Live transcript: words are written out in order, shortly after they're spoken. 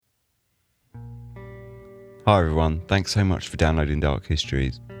Hi everyone, thanks so much for downloading Dark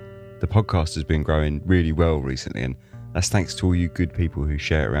Histories. The podcast has been growing really well recently, and that's thanks to all you good people who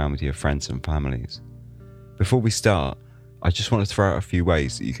share it around with your friends and families. Before we start, I just want to throw out a few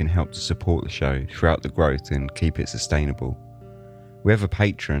ways that you can help to support the show throughout the growth and keep it sustainable. We have a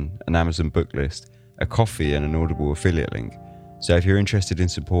Patreon, an Amazon book list, a coffee and an Audible affiliate link, so if you're interested in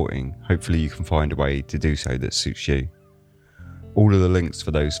supporting, hopefully you can find a way to do so that suits you. All of the links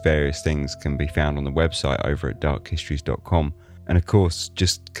for those various things can be found on the website over at darkhistories.com, and of course,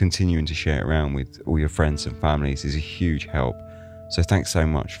 just continuing to share it around with all your friends and families is a huge help, so thanks so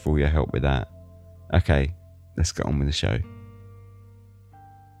much for all your help with that. Okay, let's get on with the show.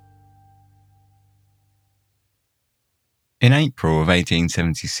 In April of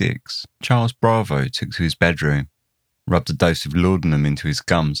 1876, Charles Bravo took to his bedroom, rubbed a dose of laudanum into his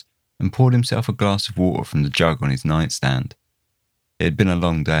gums, and poured himself a glass of water from the jug on his nightstand. It had been a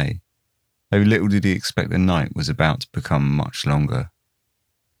long day, though little did he expect the night was about to become much longer.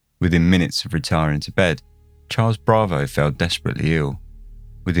 Within minutes of retiring to bed, Charles Bravo fell desperately ill.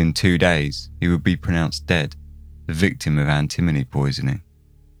 Within 2 days, he would be pronounced dead, the victim of antimony poisoning.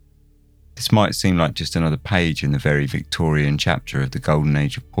 This might seem like just another page in the very Victorian chapter of the Golden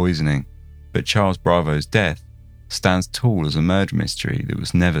Age of poisoning, but Charles Bravo's death stands tall as a murder mystery that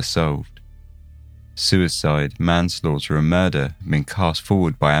was never solved. Suicide, manslaughter and murder have been cast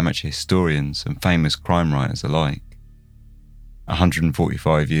forward by amateur historians and famous crime writers alike.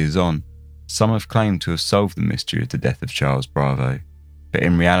 145 years on, some have claimed to have solved the mystery of the death of Charles Bravo, but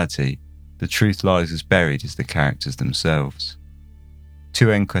in reality, the truth lies as buried as the characters themselves.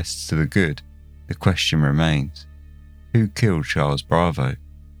 2 inquests to the good, the question remains, who killed Charles Bravo?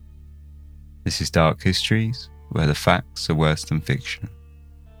 This is Dark Histories, where the facts are worse than fiction.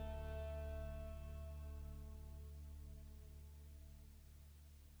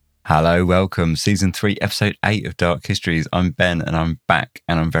 Hello, welcome. Season 3, Episode 8 of Dark Histories. I'm Ben and I'm back,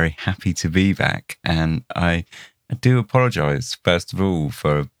 and I'm very happy to be back. And I do apologise, first of all,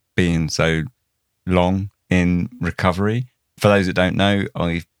 for being so long in recovery. For those that don't know,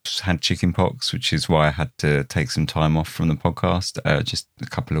 I've had chickenpox, which is why I had to take some time off from the podcast, just a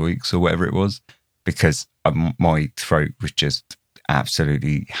couple of weeks or whatever it was, because my throat was just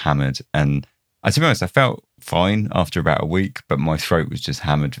absolutely hammered. And to be honest, I felt fine after about a week, but my throat was just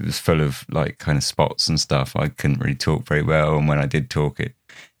hammered. It was full of like kind of spots and stuff. I couldn't really talk very well, and when I did talk, it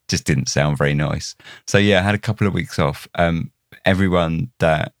just didn't sound very nice. So yeah, I had a couple of weeks off. Everyone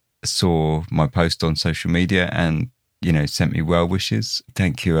that saw my post on social media and sent me well wishes,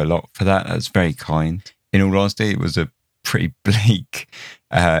 thank you a lot for that. That's very kind. In all honesty, it was a pretty bleak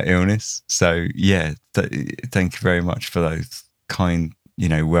illness. So yeah, thank you very much for those kind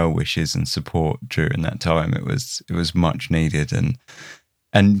well wishes and support during that time. It was much needed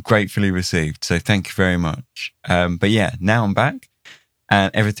and gratefully received. So thank you very much. But yeah, now I'm back and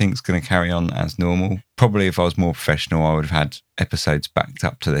everything's going to carry on as normal. Probably if I was more professional, I would have had episodes backed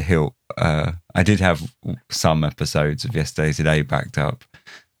up to the hilt. I did have some episodes of Yesterday Today backed up,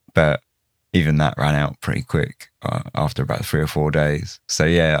 but even that ran out pretty quick after about 3 or 4 days. So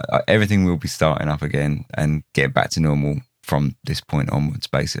yeah, everything will be starting up again and get back to normal from this point onwards,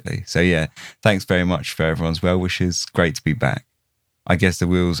 basically. So yeah, thanks very much for everyone's well wishes. Great to be back. I guess the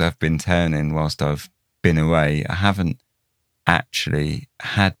wheels have been turning whilst I've been away. I haven't actually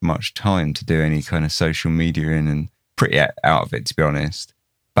had much time to do any kind of social media and pretty out of it, to be honest.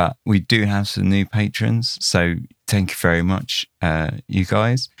 But we do have some new patrons, so thank you very much, you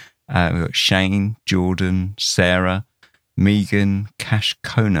guys. We've got Shane, Jordan, Sarah, Megan, Cash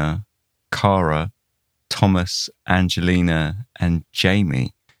Kona, Cara, Thomas, Angelina, and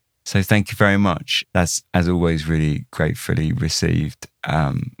Jamie. So thank you very much. That's, as always, really gratefully received,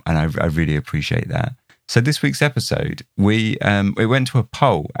 and I really appreciate that. So this week's episode, we went to a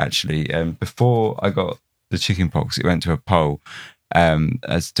poll, actually. Before I got the chickenpox, it went to a poll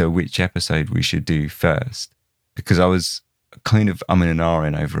as to which episode we should do first, because I was kind of umming and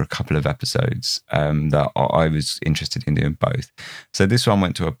ahhing over a couple of episodes that I was interested in doing both. So this one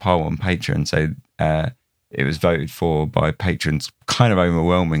went to a poll on Patreon. So it was voted for by patrons kind of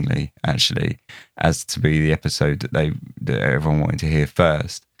overwhelmingly, actually, as to be the episode that everyone wanted to hear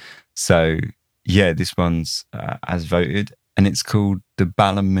first. So yeah, this one's as voted, and it's called The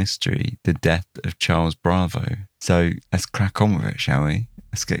Balham Mystery, The Death of Charles Bravo. So let's crack on with it, shall we?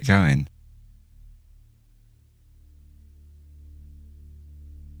 Let's get going.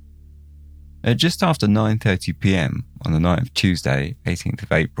 At just after 9:30 p.m. on the night of Tuesday, 18th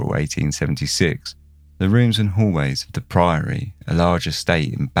of April 1876, the rooms and hallways of the Priory, a large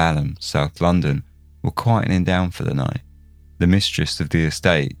estate in Balham, South London, were quietening down for the night. The mistress of the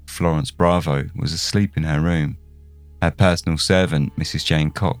estate, Florence Bravo, was asleep in her room. Her personal servant, Mrs. Jane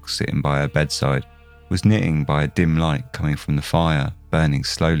Cox, sitting by her bedside, was knitting by a dim light coming from the fire burning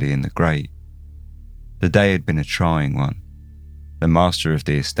slowly in the grate. The day had been a trying one. The master of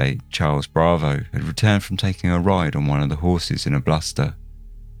the estate, Charles Bravo, had returned from taking a ride on one of the horses in a bluster.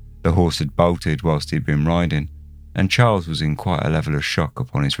 The horse had bolted whilst he had been riding, and Charles was in quite a level of shock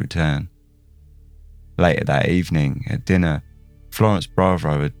upon his return. Later that evening, at dinner, Florence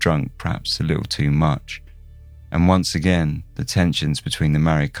Bravo had drunk perhaps a little too much, and once again the tensions between the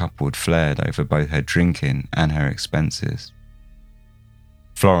married couple had flared over both her drinking and her expenses.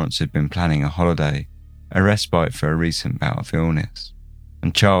 Florence had been planning a holiday, a respite for a recent bout of illness,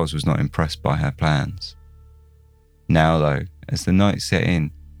 and Charles was not impressed by her plans. Now though, as the night set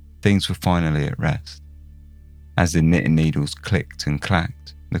in, things were finally at rest. As the knitting needles clicked and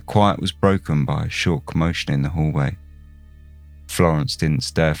clacked, the quiet was broken by a short commotion in the hallway. Florence didn't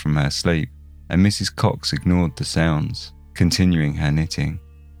stir from her sleep, and Mrs. Cox ignored the sounds, continuing her knitting.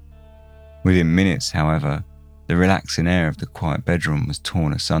 Within minutes, however, the relaxing air of the quiet bedroom was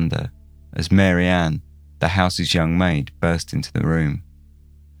torn asunder, as Mary Ann, the house's young maid, burst into the room.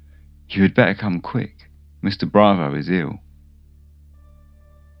 "You had better come quick. Mr. Bravo is ill."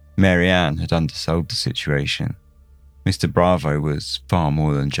 Mary Ann had undersold the situation. Mr. Bravo was far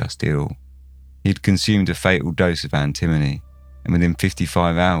more than just ill. He had consumed a fatal dose of antimony, and within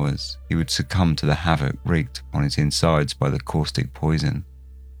 55 hours he would succumb to the havoc wreaked upon his insides by the caustic poison.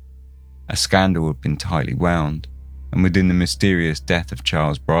 A scandal had been tightly wound, and within the mysterious death of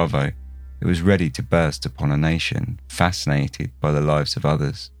Charles Bravo, it was ready to burst upon a nation fascinated by the lives of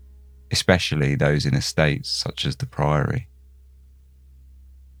others, especially those in estates such as the Priory.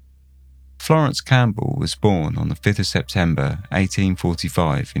 Florence Campbell was born on the 5th of September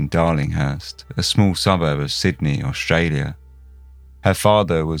 1845 in Darlinghurst, a small suburb of Sydney, Australia. Her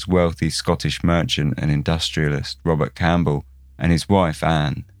father was wealthy Scottish merchant and industrialist Robert Campbell, and his wife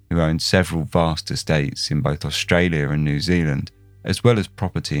Anne, who owned several vast estates in both Australia and New Zealand, as well as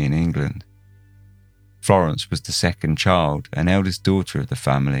property in England. Florence was the second child and eldest daughter of the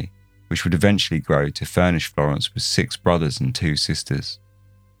family, which would eventually grow to furnish Florence with 6 brothers and 2 sisters.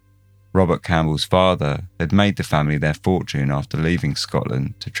 Robert Campbell's father had made the family their fortune after leaving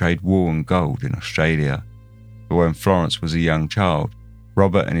Scotland to trade wool and gold in Australia, but when Florence was a young child,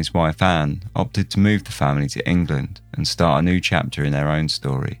 Robert and his wife Anne opted to move the family to England and start a new chapter in their own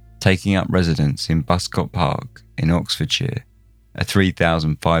story, taking up residence in Buscott Park in Oxfordshire, a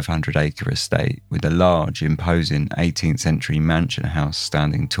 3,500-acre estate with a large, imposing 18th-century mansion house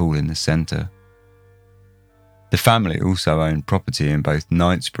standing tall in the centre. The family also owned property in both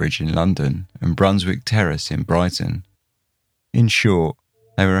Knightsbridge in London and Brunswick Terrace in Brighton. In short,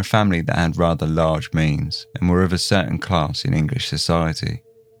 they were a family that had rather large means and were of a certain class in English society.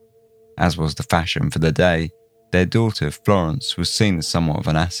 As was the fashion for the day, their daughter Florence was seen as somewhat of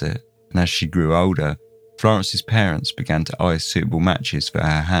an asset, and as she grew older, Florence's parents began to eye suitable matches for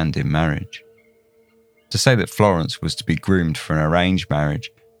her hand in marriage. To say that Florence was to be groomed for an arranged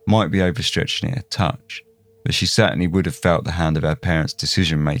marriage might be overstretching it a touch, but she certainly would have felt the hand of her parents'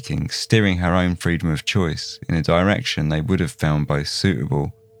 decision-making steering her own freedom of choice in a direction they would have found both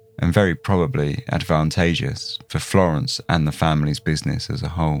suitable and very probably advantageous for Florence and the family's business as a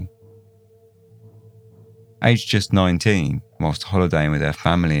whole. Aged just 19, whilst holidaying with her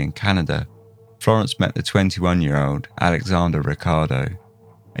family in Canada, Florence met the 21-year-old Alexander Ricardo,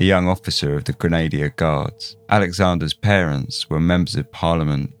 a young officer of the Grenadier Guards. Alexander's parents were members of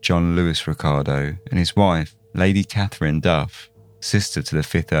Parliament John Lewis Ricardo and his wife, Lady Catherine Duff, sister to the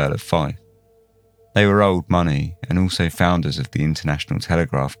 5th Earl of Fife. They were old money and also founders of the International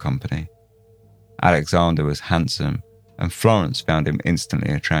Telegraph Company. Alexander was handsome, and Florence found him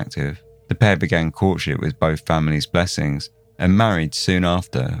instantly attractive. The pair began courtship with both families' blessings and married soon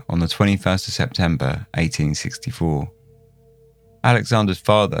after on the 21st of September 1864. Alexander's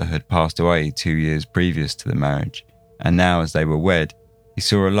father had passed away 2 years previous to the marriage, and now as they were wed, he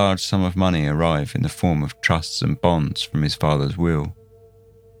saw a large sum of money arrive in the form of trusts and bonds from his father's will.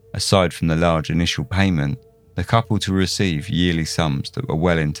 Aside from the large initial payment, the couple to receive yearly sums that were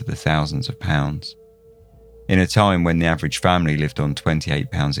well into the thousands of pounds. In a time when the average family lived on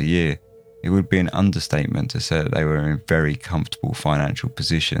 £28 a year, it would be an understatement to say that they were in a very comfortable financial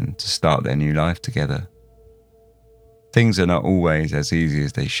position to start their new life together. Things are not always as easy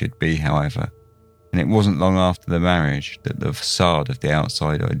as they should be, however, and it wasn't long after the marriage that the facade of the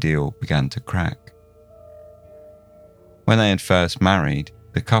outside ideal began to crack. When they had first married,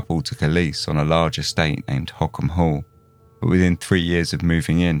 the couple took a lease on a large estate named Hockham Hall, but within 3 years of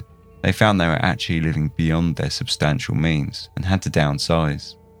moving in, they found they were actually living beyond their substantial means and had to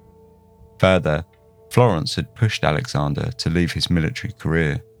downsize. Further, Florence had pushed Alexander to leave his military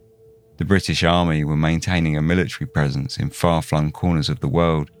career. The British Army were maintaining a military presence in far-flung corners of the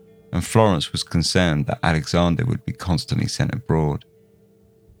world, and Florence was concerned that Alexander would be constantly sent abroad.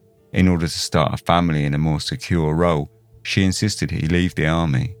 In order to start a family in a more secure role, she insisted he leave the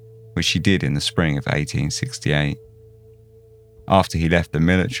army, which she did in the spring of 1868. After he left the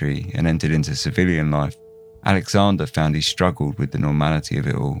military and entered into civilian life, Alexander found he struggled with the normality of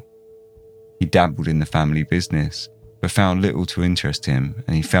it all. He dabbled in the family business, but found little to interest him,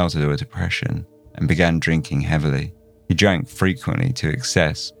 and he fell to a depression and began drinking heavily. He drank frequently to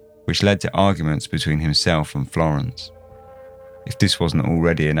excess, which led to arguments between himself and Florence. If this wasn't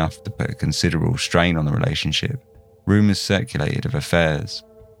already enough to put a considerable strain on the relationship, rumours circulated of affairs,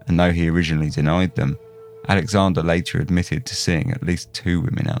 and though he originally denied them, Alexander later admitted to seeing at least 2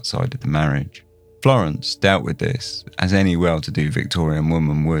 women outside of the marriage. Florence dealt with this as any well-to-do Victorian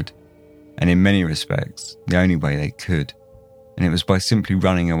woman would, and in many respects, the only way they could, and it was by simply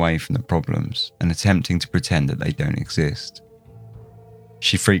running away from the problems and attempting to pretend that they don't exist.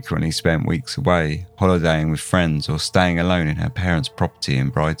 She frequently spent weeks away, holidaying with friends or staying alone in her parents' property in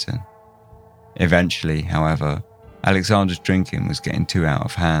Brighton. Eventually, however, Alexander's drinking was getting too out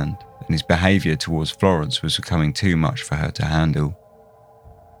of hand, and his behaviour towards Florence was becoming too much for her to handle.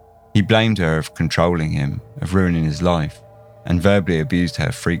 He blamed her of controlling him, of ruining his life, and verbally abused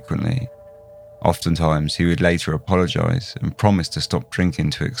her frequently. Oftentimes, he would later apologise and promise to stop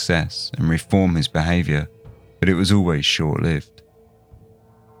drinking to excess and reform his behaviour, but it was always short-lived.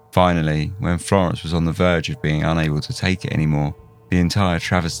 Finally, when Florence was on the verge of being unable to take it anymore, the entire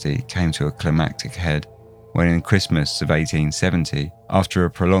travesty came to a climactic head when in Christmas of 1870, after a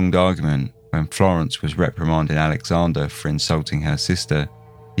prolonged argument, when Florence was reprimanding Alexander for insulting her sister,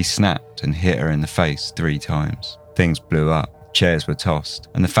 he snapped and hit her in the face 3 times. Things blew up, chairs were tossed,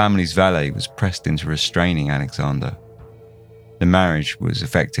 and the family's valet was pressed into restraining Alexander. The marriage was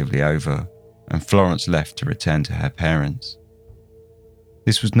effectively over, and Florence left to return to her parents.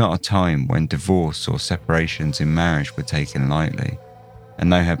 This was not a time when divorce or separations in marriage were taken lightly,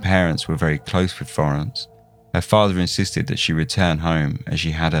 and though her parents were very close with Florence, her father insisted that she return home as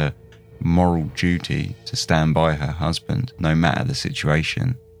she had a moral duty to stand by her husband, no matter the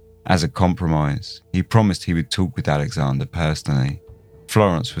situation. As a compromise, he promised he would talk with Alexander personally.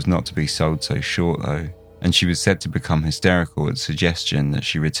 Florence was not to be sold so short though, and she was said to become hysterical at the suggestion that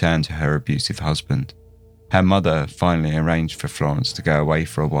she return to her abusive husband. Her mother finally arranged for Florence to go away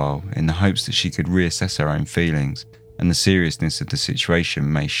for a while in the hopes that she could reassess her own feelings, and the seriousness of the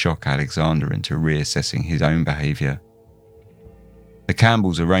situation may shock Alexander into reassessing his own behaviour. The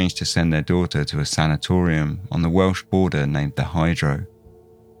Campbells arranged to send their daughter to a sanatorium on the Welsh border named the Hydro.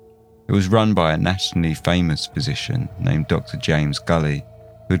 It was run by a nationally famous physician named Dr. James Gully,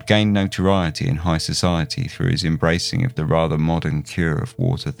 who had gained notoriety in high society through his embracing of the rather modern cure of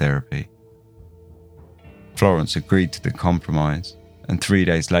water therapy. Florence agreed to the compromise, and 3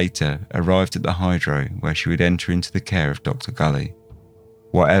 days later arrived at the Hydro, where she would enter into the care of Dr. Gully.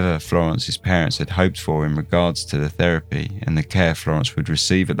 Whatever Florence's parents had hoped for in regards to the therapy and the care Florence would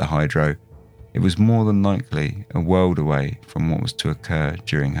receive at the Hydro, it was more than likely a world away from what was to occur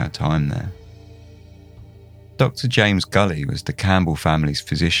during her time there. Dr. James Gully was the Campbell family's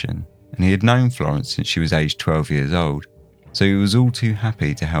physician, and he had known Florence since she was aged 12 years old, so he was all too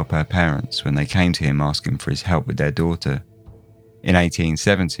happy to help her parents when they came to him asking for his help with their daughter. In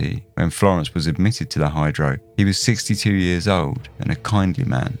 1870, when Florence was admitted to the Hydro, he was 62 years old and a kindly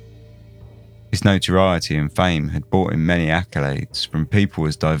man. His notoriety and fame had brought him many accolades, from people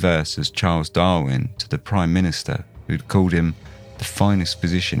as diverse as Charles Darwin to the Prime Minister, who had called him the finest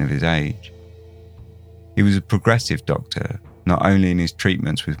physician of his age. He was a progressive doctor, not only in his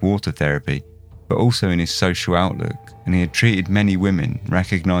treatments with water therapy, but also in his social outlook, and he had treated many women,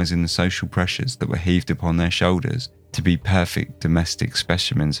 recognising the social pressures that were heaved upon their shoulders to be perfect domestic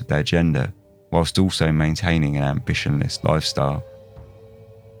specimens of their gender, whilst also maintaining an ambitionless lifestyle.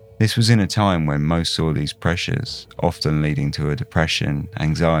 This was in a time when most saw these pressures, often leading to a depression,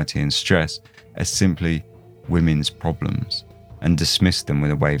 anxiety and stress, as simply women's problems, and dismissed them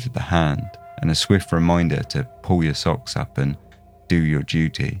with a wave of the hand and a swift reminder to pull your socks up and do your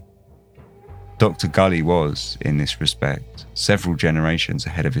duty. Dr. Gully was, in this respect, several generations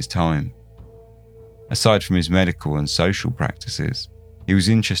ahead of his time. Aside from his medical and social practices, he was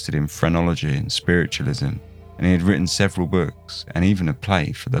interested in phrenology and spiritualism, and he had written several books and even a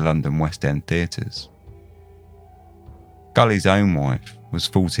play for the London West End theatres. Gully's own wife was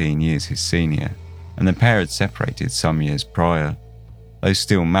 14 years his senior, and the pair had separated some years prior. Though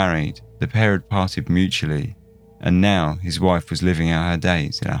still married, the pair had parted mutually, and now his wife was living out her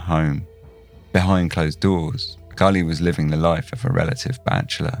days in a home, Behind closed doors, Gully was living the life of a relative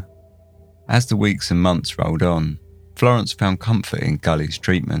bachelor. As the weeks and months rolled on, Florence found comfort in Gully's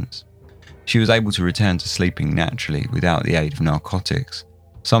treatments. She was able to return to sleeping naturally without the aid of narcotics,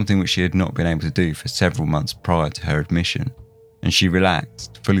 something which she had not been able to do for several months prior to her admission, and she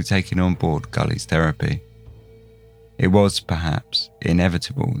relaxed, fully taking on board Gully's therapy. It was, perhaps,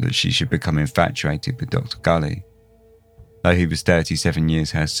 inevitable that she should become infatuated with Dr. Gully. Though he was 37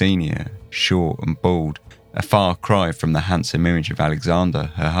 years her senior, short and bald, a far cry from the handsome image of Alexander,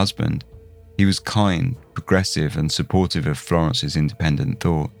 her husband, he was kind, progressive and supportive of Florence's independent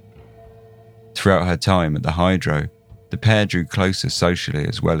thought. Throughout her time at the Hydro, the pair drew closer socially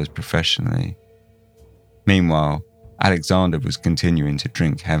as well as professionally. Meanwhile, Alexander was continuing to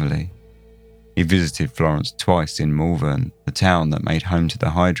drink heavily. He visited Florence twice in Malvern, the town that made home to the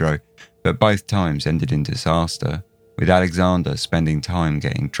Hydro, but both times ended in disaster, with Alexander spending time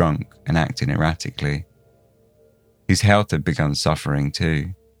getting drunk and acting erratically. His health had begun suffering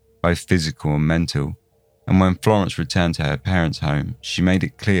too, both physical and mental, and when Florence returned to her parents' home, she made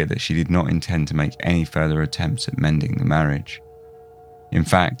it clear that she did not intend to make any further attempts at mending the marriage. In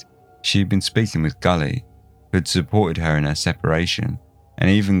fact, she had been speaking with Gully, who had supported her in her separation, and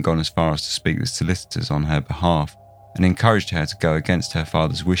even gone as far as to speak with solicitors on her behalf, and encouraged her to go against her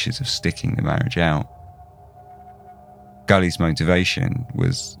father's wishes of sticking the marriage out. Gully's motivation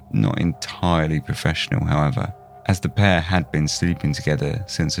was not entirely professional, however, as the pair had been sleeping together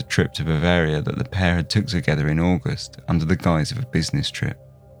since a trip to Bavaria that the pair had took together in August under the guise of a business trip.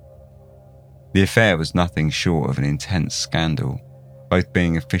 The affair was nothing short of an intense scandal, both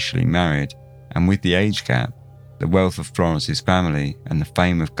being officially married, and with the age gap, the wealth of Florence's family and the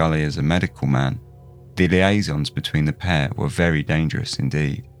fame of Gully as a medical man, the liaisons between the pair were very dangerous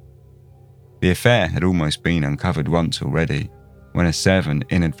indeed. The affair had almost been uncovered once already, when a servant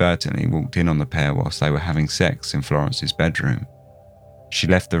inadvertently walked in on the pair whilst they were having sex in Florence's bedroom. She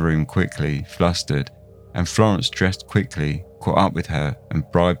left the room quickly, flustered, and Florence dressed quickly, caught up with her and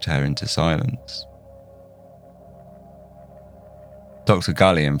bribed her into silence. Dr.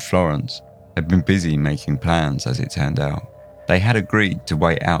 Gully and Florence had been busy making plans, as it turned out. They had agreed to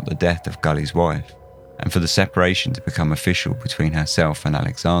wait out the death of Gully's wife, and for the separation to become official between herself and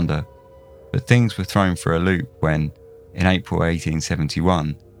Alexander, but things were thrown for a loop when, in April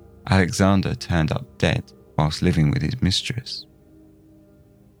 1871, Alexander turned up dead whilst living with his mistress.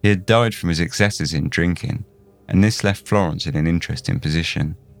 He had died from his excesses in drinking, and this left Florence in an interesting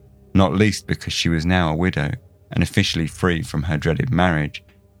position, not least because she was now a widow and officially free from her dreaded marriage,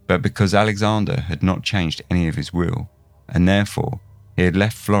 but because Alexander had not changed any of his will, and therefore he had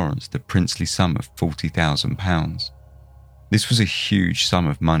left Florence the princely sum of £40,000. This was a huge sum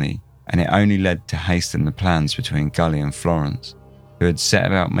of money, and it only led to hasten the plans between Gully and Florence, who had set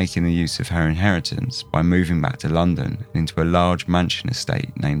about making the use of her inheritance by moving back to London and into a large mansion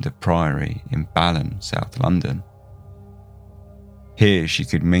estate named the Priory in Balham, South London. Here she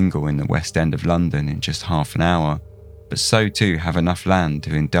could mingle in the West End of London in just half an hour, but so too have enough land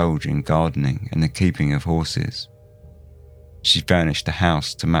to indulge in gardening and the keeping of horses. She furnished the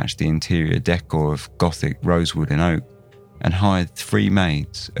house to match the interior decor of Gothic rosewood and oak, and hired 3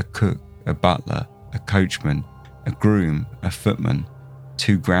 maids, a cook, a butler, a coachman, a groom, a footman,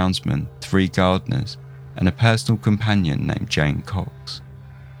 2 groundsmen, 3 gardeners, and a personal companion named Jane Cox.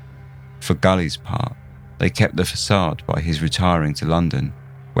 For Gully's part, they kept the facade by his retiring to London,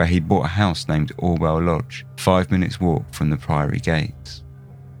 where he bought a house named Orwell Lodge, 5 minutes' walk from the Priory gates.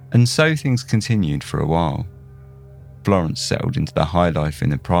 And so things continued for a while. Florence settled into the high life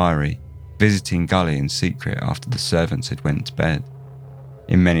in the Priory, visiting Gully in secret after the servants had went to bed.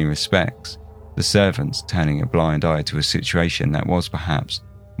 In many respects, the servants turning a blind eye to a situation that was perhaps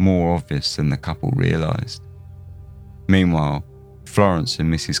more obvious than the couple realised. Meanwhile, Florence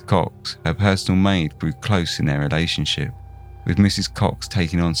and Mrs. Cox, her personal maid, grew close in their relationship, with Mrs. Cox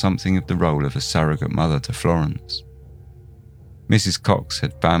taking on something of the role of a surrogate mother to Florence. Mrs. Cox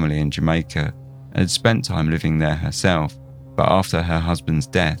had family in Jamaica and had spent time living there herself, but after her husband's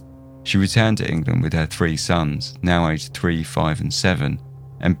death, she returned to England with her 3 sons, now aged 3, 5 and 7,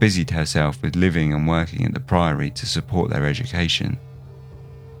 and busied herself with living and working at the Priory to support their education.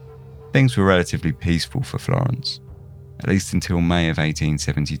 Things were relatively peaceful for Florence, at least until May of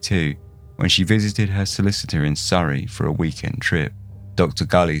 1872, when she visited her solicitor in Surrey for a weekend trip. Dr.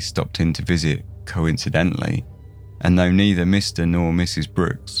 Gully stopped in to visit, coincidentally, and though neither Mr. nor Mrs.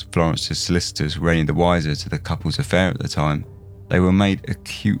 Brooks, Florence's solicitors, were any the wiser to the couple's affair at the time, they were made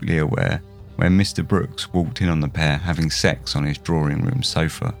acutely aware when Mr. Brooks walked in on the pair having sex on his drawing room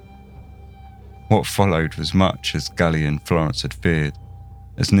sofa. What followed was much as Gully and Florence had feared.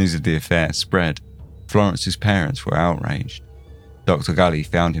 As news of the affair spread, Florence's parents were outraged. Dr. Gully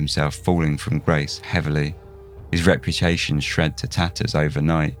found himself falling from grace heavily, his reputation shred to tatters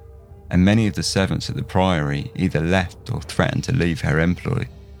overnight, and many of the servants at the priory either left or threatened to leave her employ.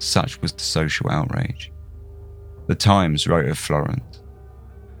 Such was the social outrage. The Times wrote of Florence,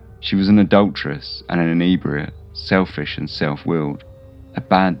 "She was an adulteress and an inebriate, selfish and self-willed, a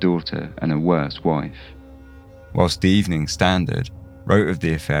bad daughter and a worse wife," whilst the Evening Standard wrote of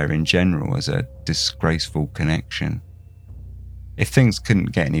the affair in general as a disgraceful connection. If things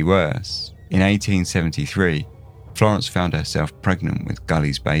couldn't get any worse, in 1873, Florence found herself pregnant with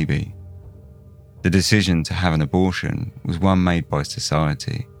Gully's baby. The decision to have an abortion was one made by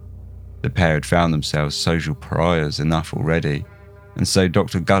society. The pair had found themselves social pariahs enough already, and so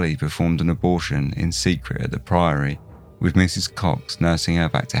Dr. Gully performed an abortion in secret at the priory, with Mrs. Cox nursing her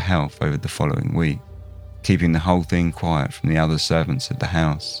back to health over the following week, keeping the whole thing quiet from the other servants of the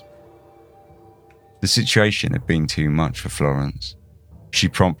house. The situation had been too much for Florence. She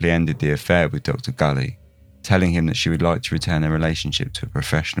promptly ended the affair with Dr. Gully, telling him that she would like to return her relationship to a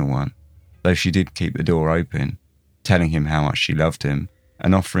professional one, though she did keep the door open, telling him how much she loved him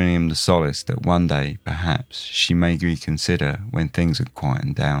and offering him the solace that one day, perhaps, she may reconsider when things had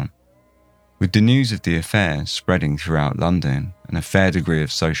quietened down. With the news of the affair spreading throughout London and a fair degree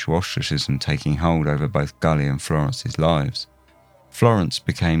of social ostracism taking hold over both Gully and Florence's lives, Florence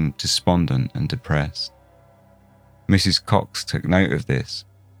became despondent and depressed. Mrs. Cox took note of this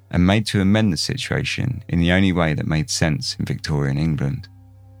and made to amend the situation in the only way that made sense in Victorian England.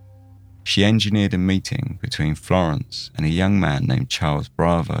 She engineered a meeting between Florence and a young man named Charles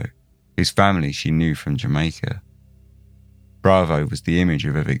Bravo, whose family she knew from Jamaica. Bravo was the image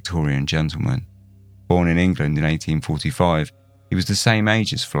of a Victorian gentleman. Born in England in 1845, he was the same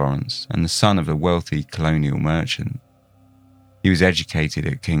age as Florence and the son of a wealthy colonial merchant. He was educated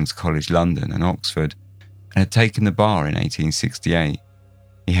at King's College London and Oxford and had taken the bar in 1868.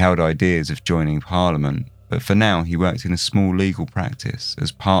 He held ideas of joining Parliament, but for now he worked in a small legal practice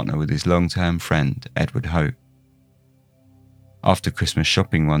as partner with his long-term friend Edward Hope. After Christmas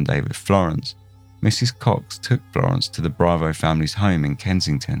shopping one day with Florence, Mrs. Cox took Florence to the Bravo family's home in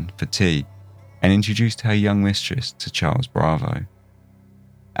Kensington for tea and introduced her young mistress to Charles Bravo.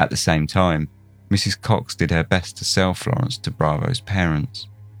 At the same time, Mrs. Cox did her best to sell Florence to Bravo's parents.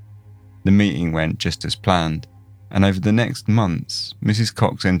 The meeting went just as planned, and over the next months, Mrs.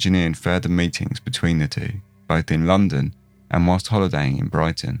 Cox engineered further meetings between the two, both in London and whilst holidaying in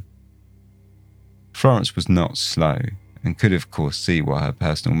Brighton. Florence was not slow and could of course see what her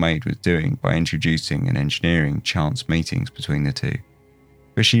personal maid was doing by introducing and engineering chance meetings between the two.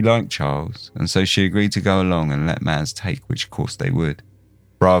 But she liked Charles, and so she agreed to go along and let matters take which course they would.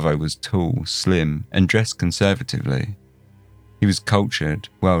 Bravo was tall, slim, and dressed conservatively. He was cultured,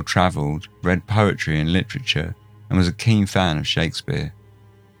 well-travelled, read poetry and literature, and was a keen fan of Shakespeare.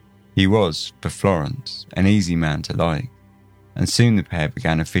 He was, for Florence, an easy man to like, and soon the pair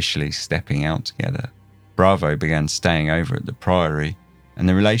began officially stepping out together. Bravo began staying over at the priory, and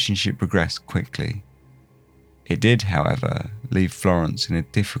the relationship progressed quickly. It did, however, leave Florence in a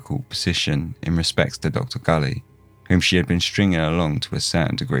difficult position in respects to Dr. Gully, whom she had been stringing along to a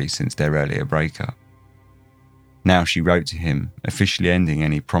certain degree since their earlier breakup. Now she wrote to him, officially ending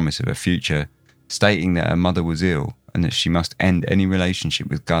any promise of a future, stating that her mother was ill and that she must end any relationship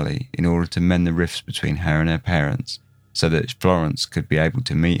with Gully in order to mend the rifts between her and her parents, so that Florence could be able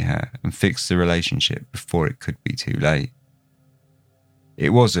to meet her and fix the relationship before it could be too late.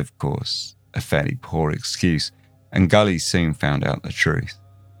 It was, of course, a fairly poor excuse, and Gully soon found out the truth,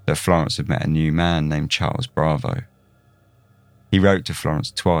 that Florence had met a new man named Charles Bravo. He wrote to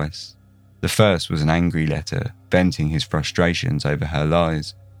Florence twice. The first was an angry letter, venting his frustrations over her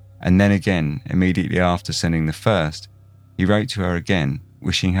lies, and then again, immediately after sending the first, he wrote to her again,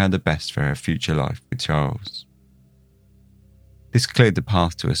 wishing her the best for her future life with Charles. This cleared the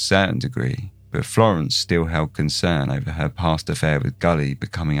path to a certain degree, but Florence still held concern over her past affair with Gully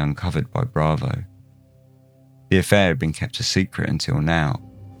becoming uncovered by Bravo. The affair had been kept a secret until now,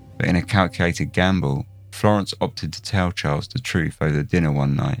 but in a calculated gamble, Florence opted to tell Charles the truth over dinner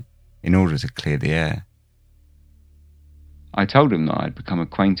one night in order to clear the air. I told him that I had become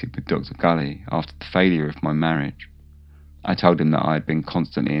acquainted with Dr. Gully after the failure of my marriage. I told him that I had been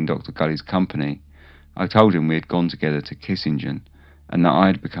constantly in Dr. Gully's company. I told him we had gone together to Kissingen and that I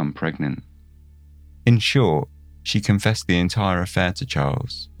had become pregnant. In short, she confessed the entire affair to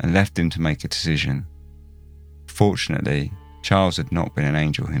Charles and left him to make a decision. Fortunately, Charles had not been an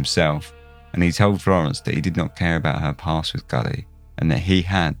angel himself, and he told Florence that he did not care about her past with Gully and that he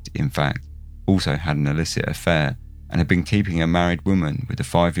had, in fact, also had an illicit affair and had been keeping a married woman with a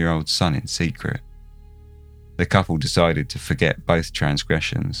 5-year-old son in secret. The couple decided to forget both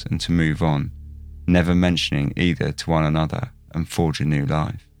transgressions and to move on, never mentioning either to one another, and forge a new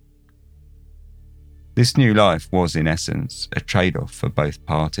life. This new life was, in essence, a trade-off for both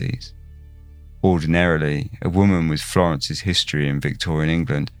parties. Ordinarily, a woman with Florence's history in Victorian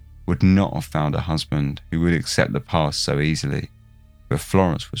England would not have found a husband who would accept the past so easily, but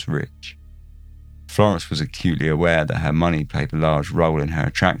Florence was rich. Florence was acutely aware that her money played a large role in her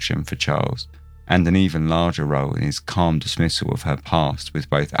attraction for Charles, and an even larger role in his calm dismissal of her past with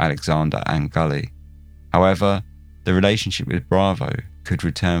both Alexander and Gully. However, the relationship with Bravo could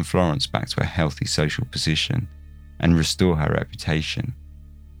return Florence back to a healthy social position and restore her reputation.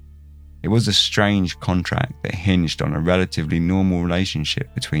 It was a strange contract that hinged on a relatively normal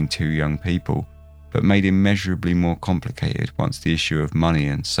relationship between two young people, but made immeasurably more complicated once the issue of money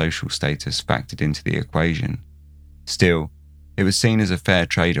and social status factored into the equation. Still, it was seen as a fair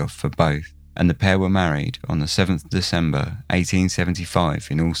trade-off for both, and the pair were married on the 7th December 1875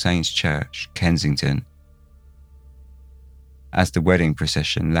 in All Saints Church, Kensington. As the wedding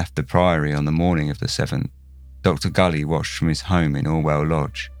procession left the Priory on the morning of the 7th, Dr. Gully watched from his home in Orwell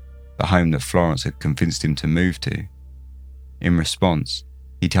Lodge, the home that Florence had convinced him to move to. In response,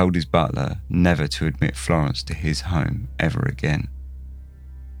 he told his butler never to admit Florence to his home ever again.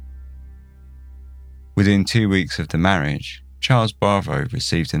 Within 2 weeks of the marriage, Charles Bravo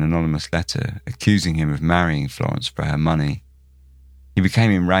received an anonymous letter accusing him of marrying Florence for her money. He became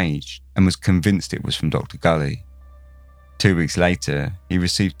enraged and was convinced it was from Dr. Gully. 2 weeks later, he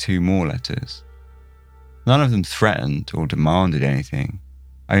received 2 more letters. None of them threatened or demanded anything,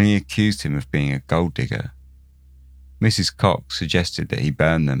 only accused him of being a gold digger. Mrs. Cox suggested that he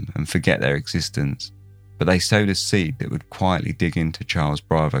burn them and forget their existence, but they sowed a seed that would quietly dig into Charles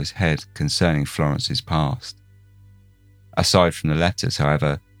Bravo's head concerning Florence's past. Aside from the letters,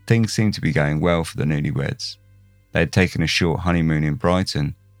 however, things seemed to be going well for the newlyweds. They had taken a short honeymoon in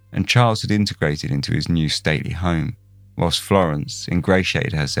Brighton, and Charles had integrated into his new stately home, whilst Florence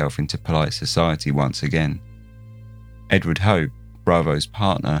ingratiated herself into polite society once again. Edward Hope, Bravo's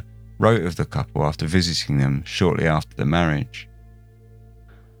partner, wrote of the couple after visiting them shortly after the marriage.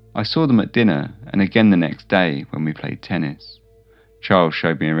 "I saw them at dinner and again the next day when we played tennis. Charles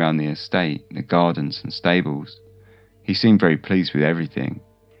showed me around the estate, the gardens and stables. He seemed very pleased with everything.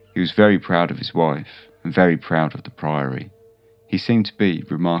 He was very proud of his wife and very proud of the Priory. He seemed to be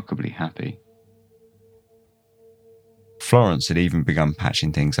remarkably happy." Florence had even begun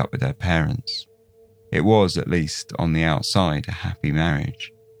patching things up with her parents. It was, at least on the outside, a happy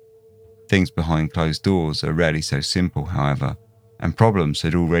marriage. Things behind closed doors are rarely so simple, however, and problems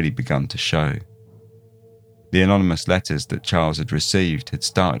had already begun to show. The anonymous letters that Charles had received had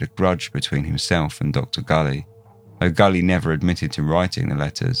started a grudge between himself and Dr. Gully. Though Gully never admitted to writing the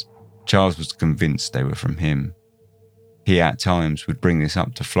letters, Charles was convinced they were from him. He at times would bring this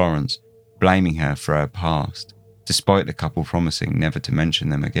up to Florence, blaming her for her past, despite the couple promising never to mention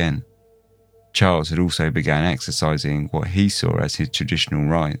them again. Charles had also begun exercising what he saw as his traditional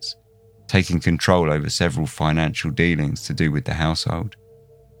rights, taking control over several financial dealings to do with the household.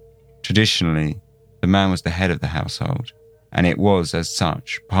 Traditionally, the man was the head of the household, and it was, as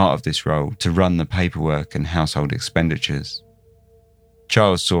such, part of this role to run the paperwork and household expenditures.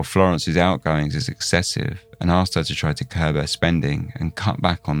 Charles saw Florence's outgoings as excessive and asked her to try to curb her spending and cut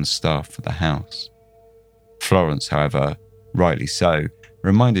back on the staff for the house. Florence, however, rightly so,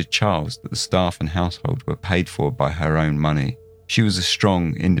 reminded Charles that the staff and household were paid for by her own money. She was a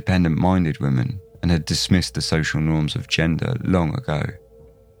strong, independent-minded woman and had dismissed the social norms of gender long ago.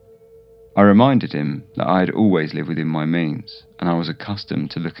 I reminded him that I had always lived within my means and I was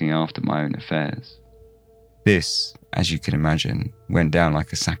accustomed to looking after my own affairs. This, as you can imagine, went down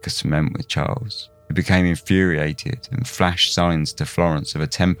like a sack of cement with Charles, who became infuriated and flashed signs to Florence of a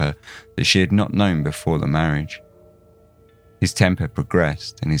temper that she had not known before the marriage. His temper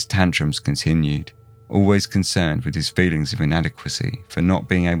progressed and his tantrums continued, always concerned with his feelings of inadequacy for not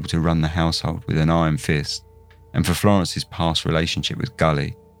being able to run the household with an iron fist, and for Florence's past relationship with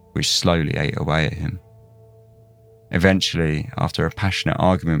Gully, which slowly ate away at him. Eventually, after a passionate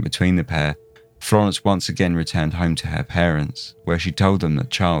argument between the pair, Florence once again returned home to her parents, where she told them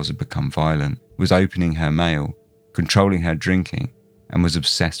that Charles had become violent, was opening her mail, controlling her drinking, and was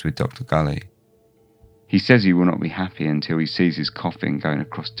obsessed with Dr. Gully. He says he will not be happy until he sees his coffin going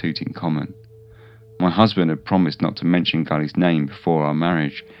across Tooting Common. My husband had promised not to mention Gully's name before our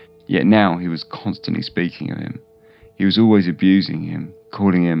marriage, yet now he was constantly speaking of him. He was always abusing him,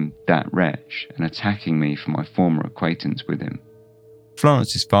 calling him that wretch, and attacking me for my former acquaintance with him.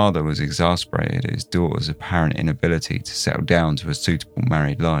 Florence's father was exasperated at his daughter's apparent inability to settle down to a suitable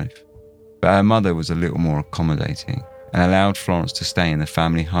married life, but her mother was a little more accommodating and allowed Florence to stay in the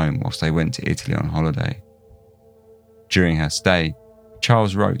family home whilst they went to Italy on holiday. During her stay,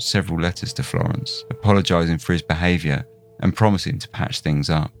 Charles wrote several letters to Florence, apologising for his behaviour and promising to patch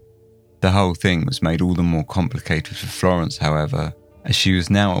things up. The whole thing was made all the more complicated for Florence, however, as she was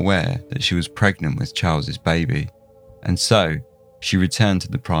now aware that she was pregnant with Charles's baby, and so she returned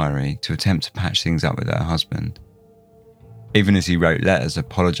to the Priory to attempt to patch things up with her husband. Even as he wrote letters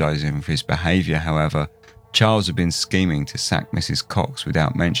apologising for his behaviour, however, Charles had been scheming to sack Mrs. Cox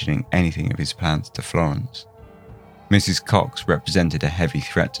without mentioning anything of his plans to Florence. Mrs. Cox represented a heavy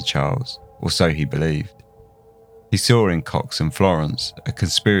threat to Charles, or so he believed. He saw in Cox and Florence a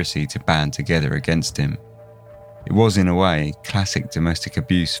conspiracy to band together against him. It was, in a way, classic domestic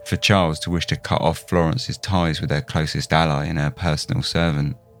abuse for Charles to wish to cut off Florence's ties with her closest ally and her personal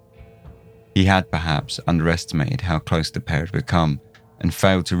servant. He had perhaps underestimated how close the pair had become and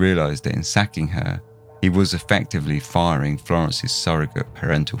failed to realise that in sacking her, he was effectively firing Florence's surrogate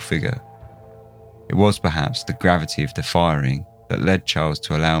parental figure. It was perhaps the gravity of the firing that led Charles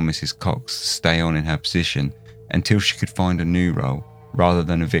to allow Mrs. Cox to stay on in her position until she could find a new role rather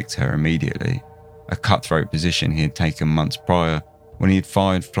than evict her immediately, a cutthroat position he had taken months prior when he had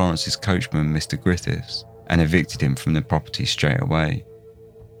fired Florence's coachman, Mr. Griffiths, and evicted him from the property straight away.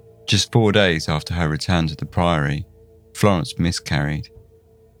 Just 4 days after her return to the Priory, Florence miscarried.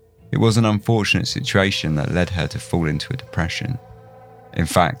 It was an unfortunate situation that led her to fall into a depression. In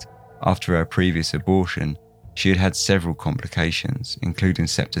fact, after her previous abortion, she had had several complications, including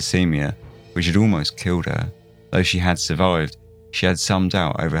septicemia, which had almost killed her. Though she had survived, she had some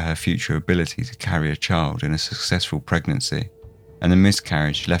doubt over her future ability to carry a child in a successful pregnancy, and the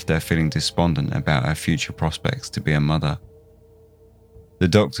miscarriage left her feeling despondent about her future prospects to be a mother. The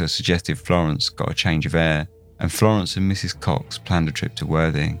doctor suggested Florence got a change of air, and Florence and Mrs. Cox planned a trip to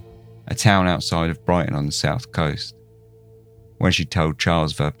Worthing, a town outside of Brighton on the south coast. When she told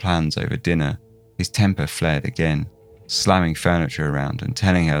Charles of her plans over dinner, his temper flared again, slamming furniture around and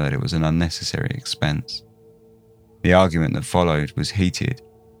telling her that it was an unnecessary expense. The argument that followed was heated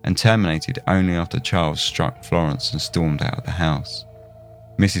and terminated only after Charles struck Florence and stormed out of the house.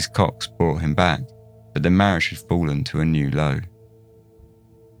 Mrs. Cox brought him back, but the marriage had fallen to a new low.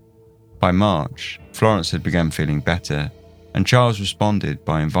 By March, Florence had begun feeling better, and Charles responded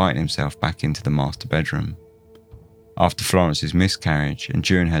by inviting himself back into the master bedroom. After Florence's miscarriage and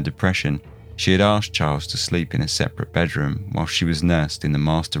during her depression, she had asked Charles to sleep in a separate bedroom while she was nursed in the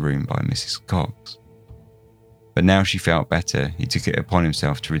master room by Mrs. Cox. But now she felt better, he took it upon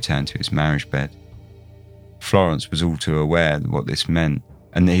himself to return to his marriage bed. Florence was all too aware of what this meant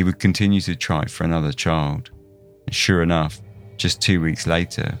and that he would continue to try for another child. And sure enough, just 2 weeks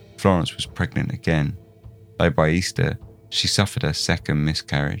later, Florence was pregnant again, though by Easter, she suffered her second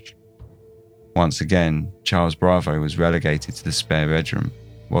miscarriage. Once again, Charles Bravo was relegated to the spare bedroom,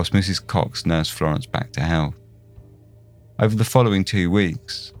 whilst Mrs. Cox nursed Florence back to health. Over the following 2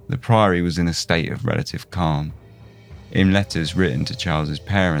 weeks, the Priory was in a state of relative calm. In letters written to Charles's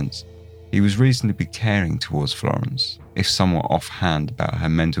parents, he was reasonably caring towards Florence, if somewhat offhand about her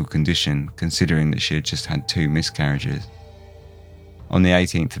mental condition considering that she had just had 2 miscarriages. On the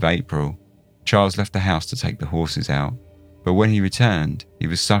 18th of April, Charles left the house to take the horses out, but when he returned, he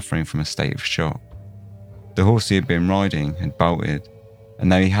was suffering from a state of shock. The horse he had been riding had bolted,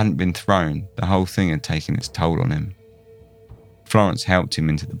 and though he hadn't been thrown, the whole thing had taken its toll on him. Florence helped him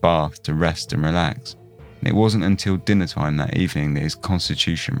into the bath to rest and relax, and it wasn't until dinner time that evening that his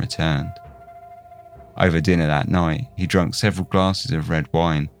constitution returned. Over dinner that night, he drank several glasses of red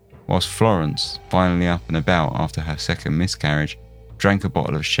wine, whilst Florence, finally up and about after her second miscarriage, drank a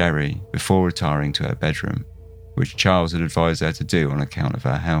bottle of sherry before retiring to her bedroom, which Charles had advised her to do on account of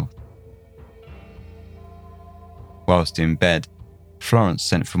her health. Whilst in bed, Florence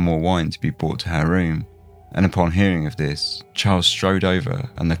sent for more wine to be brought to her room, and upon hearing of this, Charles strode over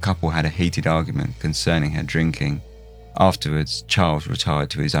and the couple had a heated argument concerning her drinking. Afterwards, Charles retired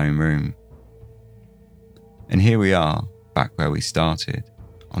to his own room. And here we are, back where we started,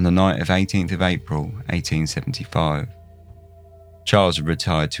 on the night of 18th of April, 1875. Charles had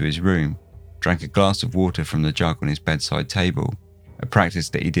retired to his room, drank a glass of water from the jug on his bedside table, a practice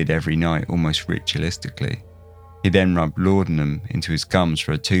that he did every night almost ritualistically. He then rubbed laudanum into his gums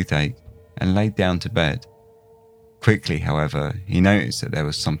for a toothache and laid down to bed. Quickly, however, he noticed that there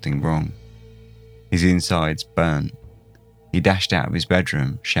was something wrong. His insides burnt. He dashed out of his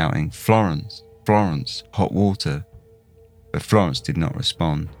bedroom, shouting, "Florence, Florence, hot water." But Florence did not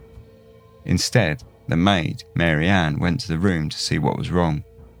respond. Instead, the maid, Mary Ann, went to the room to see what was wrong,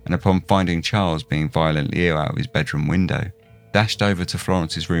 and upon finding Charles being violently ill out of his bedroom window, dashed over to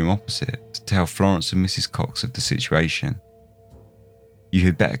Florence's room opposite to tell Florence and Mrs. Cox of the situation. "You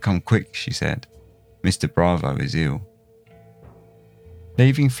had better come quick," she said. "Mr. Bravo is ill."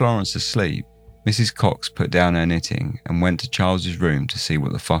 Leaving Florence asleep, Mrs. Cox put down her knitting and went to Charles's room to see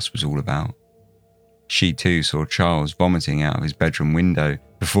what the fuss was all about. She too saw Charles vomiting out of his bedroom window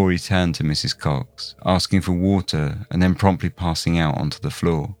before he turned to Mrs. Cox, asking for water and then promptly passing out onto the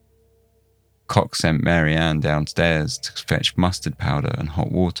floor. Cox sent Mary Ann downstairs to fetch mustard powder and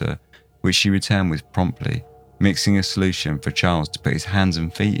hot water, which she returned with promptly, mixing a solution for Charles to put his hands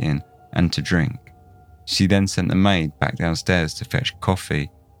and feet in and to drink. She then sent the maid back downstairs to fetch coffee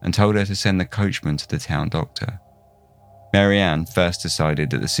and told her to send the coachman to the town doctor. Mary Ann first decided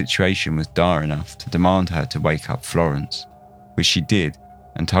that the situation was dire enough to demand her to wake up Florence, which she did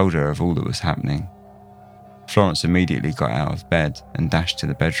and told her of all that was happening. Florence immediately got out of bed and dashed to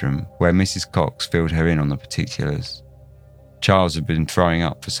the bedroom, where Mrs. Cox filled her in on the particulars. Charles had been throwing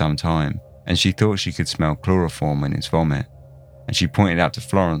up for some time, and she thought she could smell chloroform in his vomit, and she pointed out to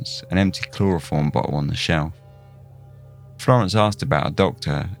Florence an empty chloroform bottle on the shelf. Florence asked about a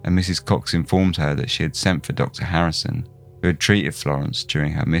doctor, and Mrs. Cox informed her that she had sent for Dr. Harrison, who had treated Florence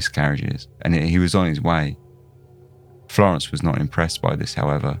during her miscarriages, and he was on his way. Florence was not impressed by this,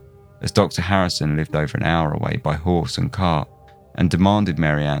 however, as Dr. Harrison lived over an hour away by horse and cart, and demanded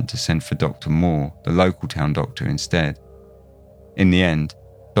Mary Ann to send for Dr. Moore, the local town doctor, instead. In the end,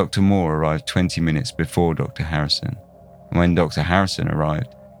 Dr. Moore arrived 20 minutes before Dr. Harrison, and when Dr. Harrison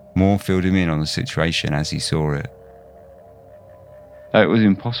arrived, Moore filled him in on the situation as he saw it. Though it was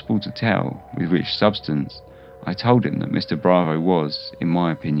impossible to tell with which substance, I told him that Mr. Bravo was, in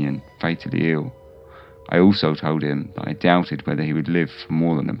my opinion, fatally ill. I also told him that I doubted whether he would live for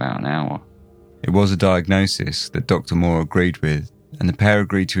more than about an hour. It was a diagnosis that Dr. Moore agreed with, and the pair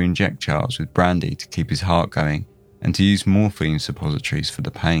agreed to inject Charles with brandy to keep his heart going and to use morphine suppositories for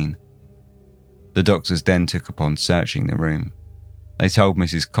the pain. The doctors then took upon searching the room. They told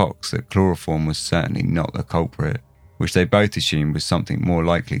Mrs. Cox that chloroform was certainly not the culprit, which they both assumed was something more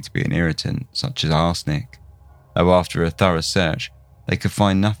likely to be an irritant, such as arsenic, though after a thorough search, they could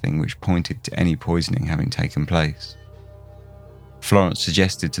find nothing which pointed to any poisoning having taken place. Florence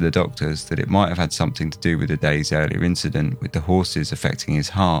suggested to the doctors that it might have had something to do with the day's earlier incident with the horses affecting his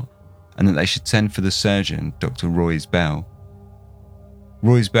heart, and that they should send for the surgeon, Dr. Royce Bell.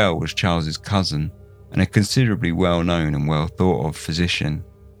 Royce Bell was Charles's cousin, and a considerably well-known and well-thought-of physician.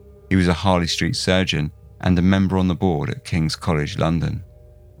 He was a Harley Street surgeon and a member on the board at King's College London.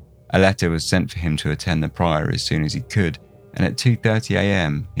 A letter was sent for him to attend the Priory as soon as he could, and at 2:30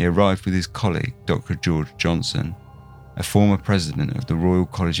 a.m. he arrived with his colleague, Dr. George Johnson, a former president of the Royal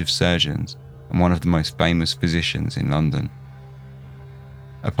College of Surgeons and one of the most famous physicians in London.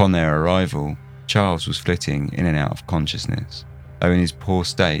 Upon their arrival, Charles was flitting in and out of consciousness, though in his poor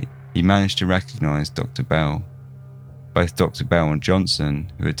state he managed to recognise Dr. Bell. Both Dr. Bell and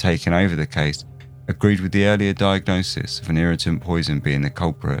Johnson, who had taken over the case, agreed with the earlier diagnosis of an irritant poison being the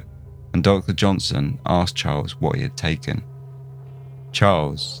culprit, and Dr. Johnson asked Charles what he had taken.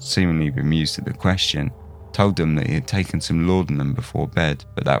 Charles, seemingly bemused at the question, told them that he had taken some laudanum before bed,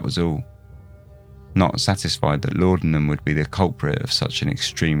 but that was all. Not satisfied that laudanum would be the culprit of such an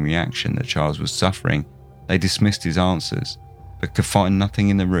extreme reaction that Charles was suffering, they dismissed his answers, but could find nothing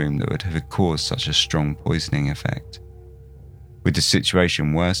in the room that would have caused such a strong poisoning effect. With the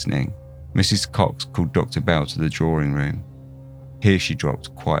situation worsening, Mrs. Cox called Dr. Bell to the drawing room. Here she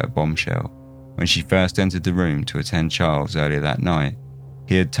dropped quite a bombshell. When she first entered the room to attend Charles earlier that night,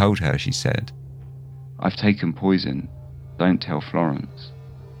 he had told her, she said, "I've taken poison, don't tell Florence."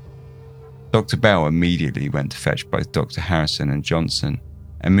 Dr. Bell immediately went to fetch both Dr. Harrison and Johnson,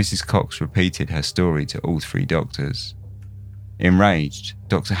 and Mrs. Cox repeated her story to all three doctors. Enraged,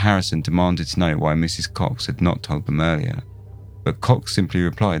 Dr. Harrison demanded to know why Mrs. Cox had not told them earlier, but Cox simply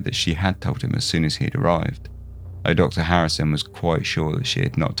replied that she had told him as soon as he had arrived, though Dr. Harrison was quite sure that she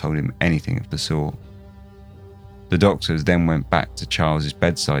had not told him anything of the sort. The doctors then went back to Charles's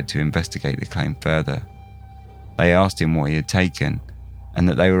bedside to investigate the claim further. They asked him what he had taken, and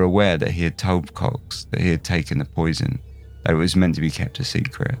that they were aware that he had told Cox that he had taken the poison, though it was meant to be kept a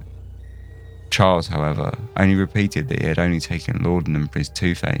secret. Charles, however, only repeated that he had only taken laudanum for his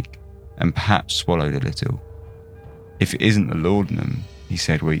toothache, and perhaps swallowed a little. "If it isn't the laudanum," he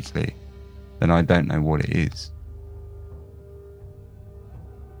said weakly, "then I don't know what it is."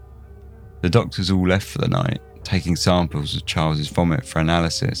 The doctors all left for the night, taking samples of Charles's vomit for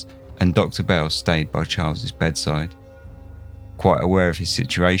analysis, and Dr. Bell stayed by Charles's bedside. Quite aware of his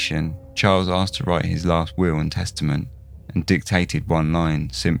situation, Charles asked to write his last will and testament and dictated one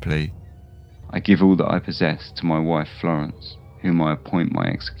line, simply, "I give all that I possess to my wife Florence, whom I appoint my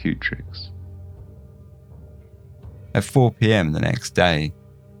executrix." At 4 p.m. the next day,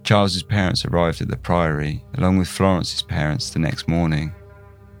 Charles's parents arrived at the Priory, along with Florence's parents the next morning.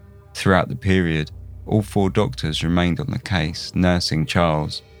 Throughout the period, all 4 doctors remained on the case, nursing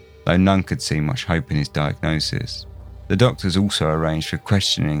Charles, though none could see much hope in his diagnosis. The doctors also arranged for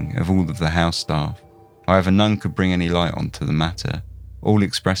questioning of all of the house staff. However, none could bring any light onto the matter, all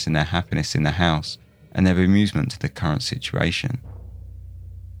expressing their happiness in the house and their bemusement to the current situation.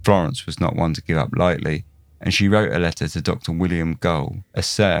 Florence was not one to give up lightly, and she wrote a letter to Dr. William Gull, a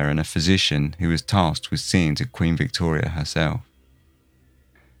sir and a physician who was tasked with seeing to Queen Victoria herself.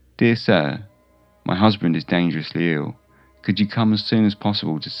 "Dear Sir, my husband is dangerously ill. Could you come as soon as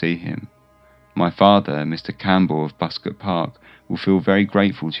possible to see him? My father, Mr. Campbell of Buscott Park, will feel very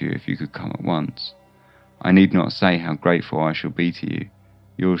grateful to you if you could come at once. I need not say how grateful I shall be to you.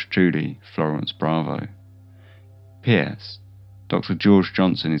 Yours truly, Florence Bravo. P.S. Dr. George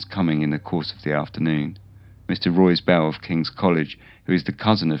Johnson is coming in the course of the afternoon. Mr. Royce Bell of King's College, who is the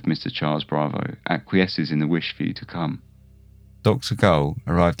cousin of Mr. Charles Bravo, acquiesces in the wish for you to come." Dr. Gull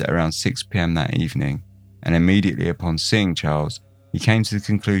arrived at around 6 p.m. that evening, and immediately upon seeing Charles, he came to the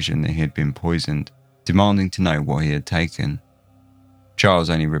conclusion that he had been poisoned, demanding to know what he had taken. Charles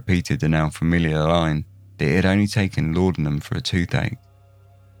only repeated the now familiar line that he had only taken laudanum for a toothache.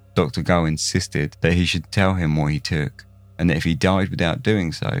 Dr. Gull insisted that he should tell him what he took, and that if he died without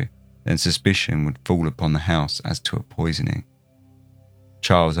doing so, then suspicion would fall upon the house as to a poisoning.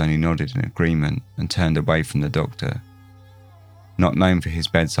 Charles only nodded in agreement and turned away from the doctor. Not known for his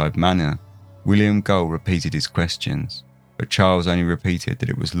bedside manner, William Gull repeated his questions, but Charles only repeated that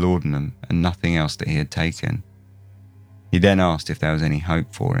it was laudanum and nothing else that he had taken. He then asked if there was any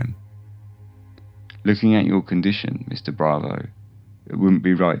hope for him. "Looking at your condition, Mr. Bravo, it wouldn't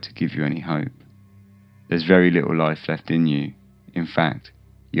be right to give you any hope. There's very little life left in you. In fact,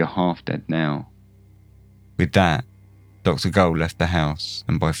 you're half dead now." With that, Dr. Gull left the house,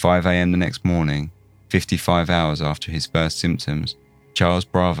 and by 5 a.m. the next morning, 55 hours after his first symptoms, Charles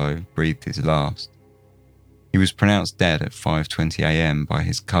Bravo breathed his last. He was pronounced dead at 5:20 a.m. by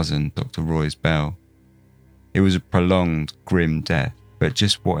his cousin, Dr. Royce Bell. It was a prolonged, grim death, but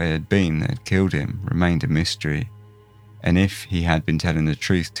just what it had been that had killed him remained a mystery. And if he had been telling the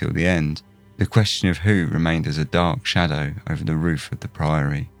truth till the end, the question of who remained as a dark shadow over the roof of the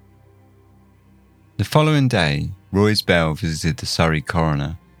Priory. The following day, Royce Bell visited the Surrey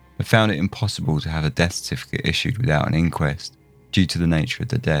coroner, but found it impossible to have a death certificate issued without an inquest, due to the nature of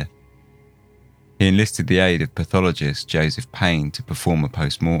the death. He enlisted the aid of pathologist Joseph Payne to perform a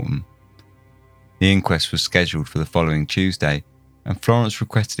post-mortem. The inquest was scheduled for the following Tuesday, and Florence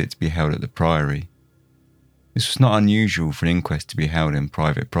requested it to be held at the Priory. This was not unusual for an inquest to be held in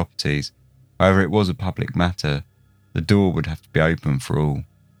private properties. However, it was a public matter. The door would have to be open for all.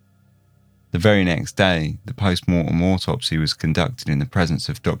 The very next day, the post-mortem autopsy was conducted in the presence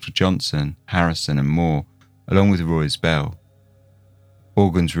of Dr. Johnson, Harrison and Moore, along with Royce Bell.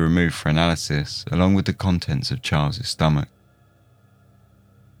 Organs were removed for analysis, along with the contents of Charles's stomach.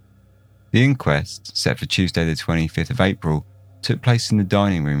 The inquest, set for Tuesday the 25th of April, took place in the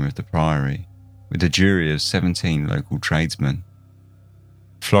dining room of the Priory, with a jury of 17 local tradesmen.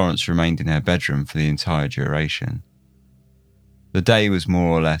 Florence remained in her bedroom for the entire duration. The day was more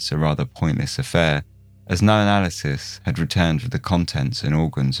or less a rather pointless affair, as no analysis had returned for the contents and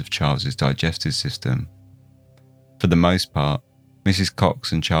organs of Charles's digestive system. For the most part, Mrs.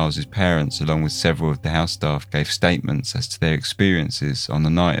 Cox and Charles's parents, along with several of the house staff, gave statements as to their experiences on the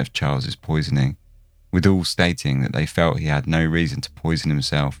night of Charles's poisoning, with all stating that they felt he had no reason to poison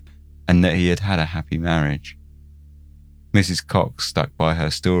himself and that he had had a happy marriage. Mrs. Cox stuck by her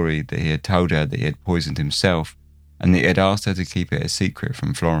story that he had told her that he had poisoned himself and that he had asked her to keep it a secret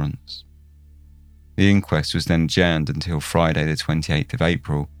from Florence. The inquest was then adjourned until Friday the 28th of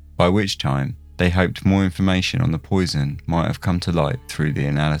April, by which time they hoped more information on the poison might have come to light through the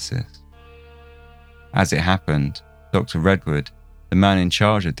analysis. As it happened, Dr. Redwood, the man in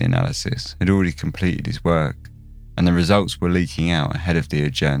charge of the analysis, had already completed his work, and the results were leaking out ahead of the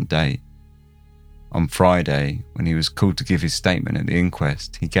adjourned date. On Friday, when he was called to give his statement at the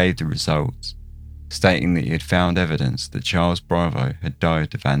inquest, he gave the results, stating that he had found evidence that Charles Bravo had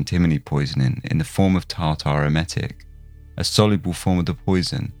died of antimony poisoning in the form of tartar emetic, a soluble form of the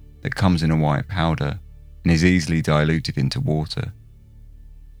poison that comes in a white powder and is easily diluted into water.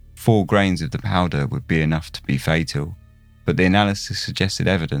 4 grains of the powder would be enough to be fatal, but the analysis suggested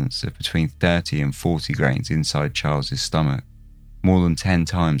evidence of between 30 and 40 grains inside Charles's stomach, more than 10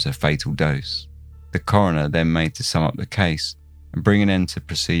 times her fatal dose. The coroner then made to sum up the case and bring an end to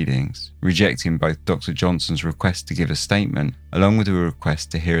proceedings, rejecting both Dr. Johnson's request to give a statement along with a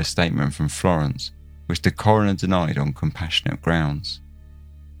request to hear a statement from Florence, which the coroner denied on compassionate grounds.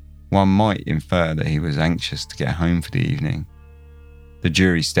 One might infer that he was anxious to get home for the evening. The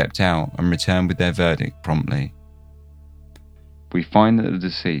jury stepped out and returned with their verdict promptly. We find that the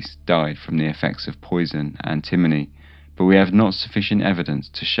deceased died from the effects of poison, antimony, but we have not sufficient evidence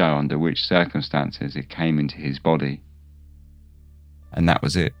to show under which circumstances it came into his body. And that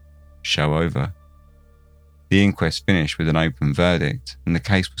was it. Show over. The inquest finished with an open verdict and the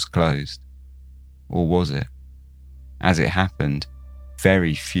case was closed. Or was it? As it happened,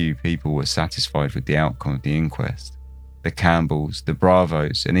 very few people were satisfied with the outcome of the inquest. The Campbells, the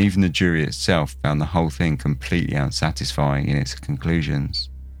Bravos, and even the jury itself found the whole thing completely unsatisfying in its conclusions.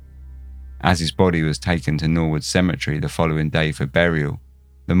 As his body was taken to Norwood Cemetery the following day for burial,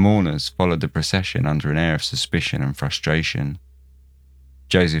 the mourners followed the procession under an air of suspicion and frustration.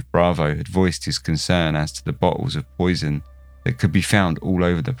 Joseph Bravo had voiced his concern as to the bottles of poison that could be found all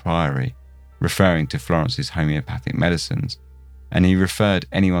over the priory, referring to Florence's homeopathic medicines, and he referred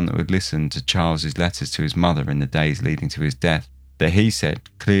anyone that would listen to Charles's letters to his mother in the days leading to his death, that he said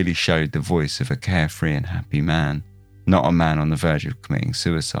clearly showed the voice of a carefree and happy man, not a man on the verge of committing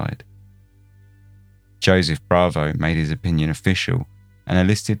suicide. Joseph Bravo made his opinion official and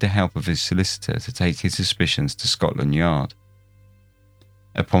enlisted the help of his solicitor to take his suspicions to Scotland Yard.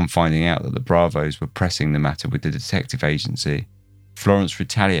 Upon finding out that the Bravos were pressing the matter with the detective agency, Florence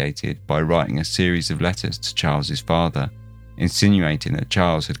retaliated by writing a series of letters to Charles's father, insinuating that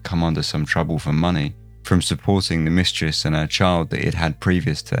Charles had come under some trouble for money from supporting the mistress and her child that he had had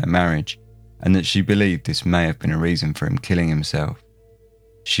previous to their marriage, and that she believed this may have been a reason for him killing himself.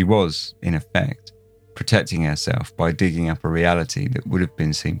 She was, in effect, protecting herself by digging up a reality that would have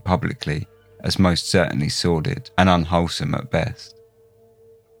been seen publicly as most certainly sordid and unwholesome at best.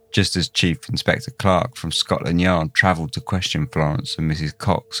 Just as Chief Inspector Clark from Scotland Yard travelled to question Florence and Mrs.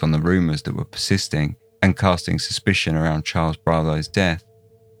 Cox on the rumours that were persisting and casting suspicion around Charles Bravo's death,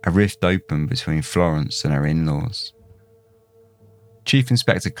 a rift opened between Florence and her in-laws. Chief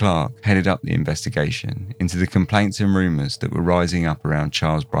Inspector Clark headed up the investigation into the complaints and rumours that were rising up around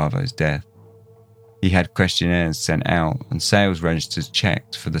Charles Bravo's death. He had questionnaires sent out and sales registers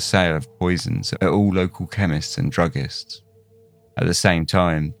checked for the sale of poisons at all local chemists and druggists. At the same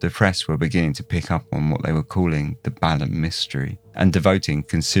time, the press were beginning to pick up on what they were calling the Balham mystery and devoting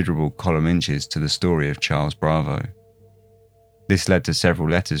considerable column inches to the story of Charles Bravo. This led to several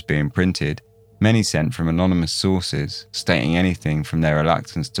letters being printed, many sent from anonymous sources, stating anything from their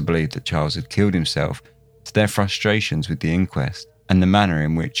reluctance to believe that Charles had killed himself to their frustrations with the inquest and the manner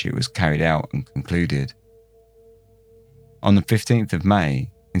in which it was carried out and concluded. On the 15th of May,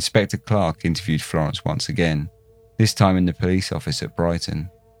 Inspector Clark interviewed Florence once again, this time in the police office at Brighton.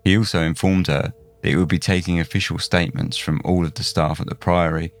 He also informed her that he would be taking official statements from all of the staff at the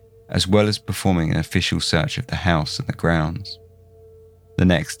Priory, as well as performing an official search of the house and the grounds. The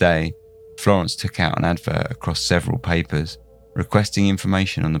next day, Florence took out an advert across several papers, requesting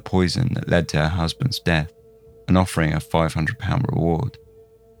information on the poison that led to her husband's death and offering a £500 reward.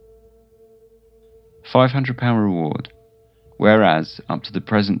 £500 reward, whereas, up to the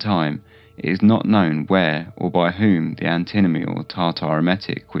present time, it is not known where or by whom the antimony or tartar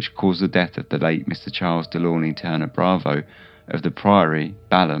emetic which caused the death of the late Mr. Charles Delawney Turner Bravo of the Priory,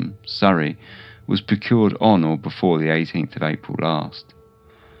 Balham, Surrey, was procured on or before the 18th of April last.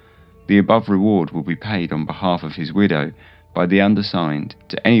 The above reward will be paid on behalf of his widow by the undersigned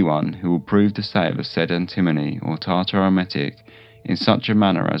to anyone who will prove the sale of said antimony or tartar emetic in such a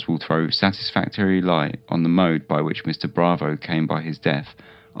manner as will throw satisfactory light on the mode by which Mr. Bravo came by his death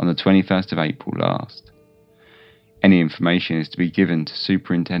on the 21st of April last. Any information is to be given to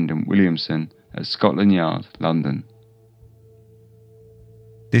Superintendent Williamson at Scotland Yard, London.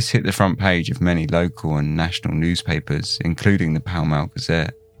 This hit the front page of many local and national newspapers, including the Pall Mall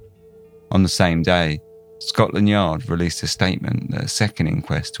Gazette. On the same day, Scotland Yard released a statement that a second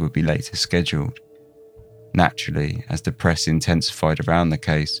inquest would be later scheduled. Naturally, as the press intensified around the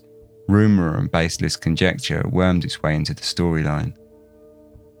case, rumour and baseless conjecture wormed its way into the storyline.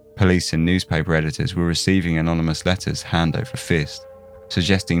 Police and newspaper editors were receiving anonymous letters hand over fist,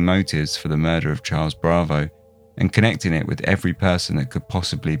 suggesting motives for the murder of Charles Bravo and connecting it with every person that could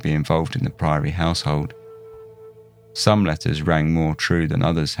possibly be involved in the Priory household. Some letters rang more true than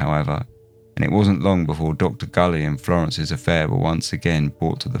others, however, and it wasn't long before Dr. Gully and Florence's affair were once again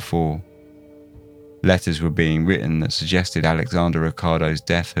brought to the fore. Letters were being written that suggested Alexander Ricardo's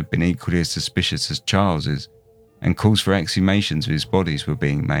death had been equally as suspicious as Charles's, and calls for exhumations of his bodies were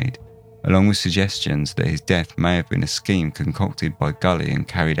being made, along with suggestions that his death may have been a scheme concocted by Gully and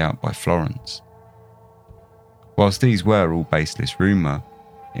carried out by Florence. Whilst these were all baseless rumour,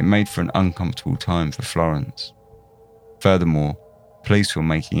 it made for an uncomfortable time for Florence. Furthermore, police were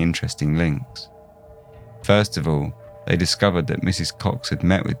making interesting links. First of all, they discovered that Mrs. Cox had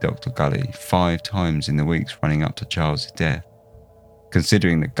met with Dr. Gully 5 times in the weeks running up to Charles' death.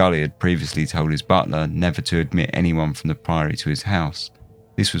 Considering that Gully had previously told his butler never to admit anyone from the Priory to his house,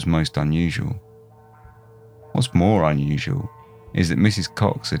 this was most unusual. What's more unusual is that Mrs.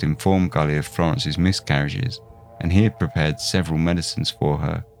 Cox had informed Gully of Florence's miscarriages, and he had prepared several medicines for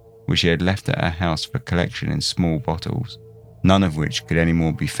her, which he had left at her house for collection in small bottles, none of which could any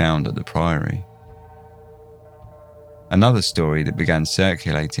more be found at the Priory. Another story that began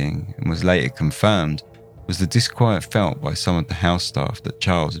circulating and was later confirmed was the disquiet felt by some of the house staff that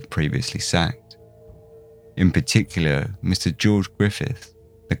Charles had previously sacked. In particular, Mr. George Griffith,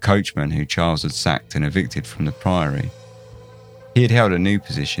 the coachman who Charles had sacked and evicted from the Priory. He had held a new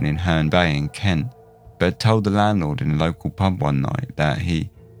position in Herne Bay in Kent, but had told the landlord in a local pub one night that he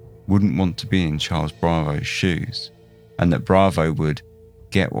wouldn't want to be in Charles Bravo's shoes, and that Bravo would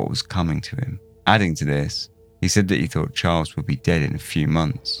get what was coming to him. Adding to this, he said that he thought Charles would be dead in a few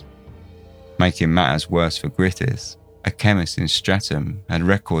months. Making matters worse for Griffiths, a chemist in Streatham had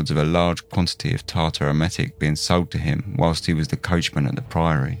records of a large quantity of tartar emetic being sold to him whilst he was the coachman at the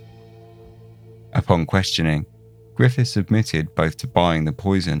Priory. Upon questioning, Griffiths admitted both to buying the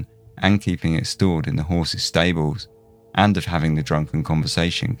poison and keeping it stored in the horses' stables, and of having the drunken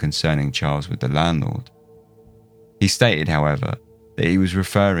conversation concerning Charles with the landlord. He stated, however, that he was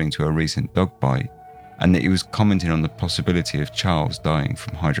referring to a recent dog bite, and that he was commenting on the possibility of Charles dying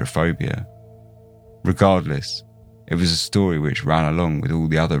from hydrophobia. Regardless, it was a story which ran along with all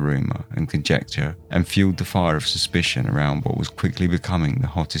the other rumour and conjecture and fueled the fire of suspicion around what was quickly becoming the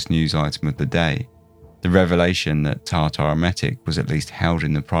hottest news item of the day. The revelation that tartar emetic was at least held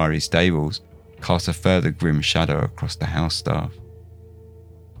in the Priory stables cast a further grim shadow across the house staff.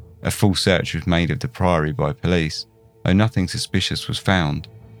 A full search was made of the Priory by police, though nothing suspicious was found.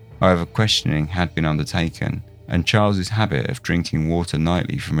 However, questioning had been undertaken, and Charles's habit of drinking water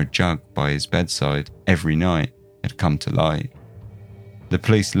nightly from a jug by his bedside every night had come to light. The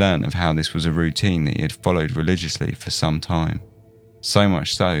police learnt of how this was a routine that he had followed religiously for some time, so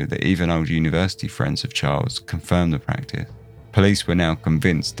much so that even old university friends of Charles confirmed the practice. Police were now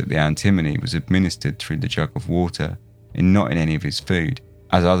convinced that the antimony was administered through the jug of water and not in any of his food,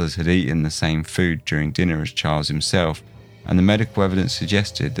 as others had eaten the same food during dinner as Charles himself, and the medical evidence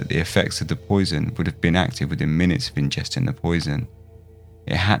suggested that the effects of the poison would have been active within minutes of ingesting the poison.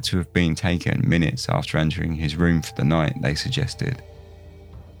 It had to have been taken minutes after entering his room for the night, they suggested.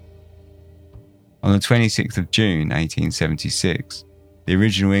 On the 26th of June 1876, the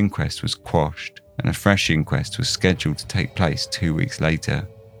original inquest was quashed, and a fresh inquest was scheduled to take place 2 weeks later.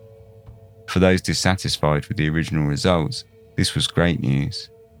 For those dissatisfied with the original results, this was great news.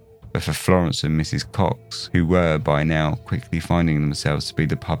 But for Florence and Mrs. Cox, who were by now quickly finding themselves to be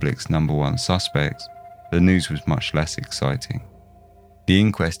the public's number one suspects, the news was much less exciting. The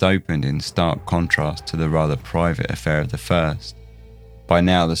inquest opened in stark contrast to the rather private affair of the first. By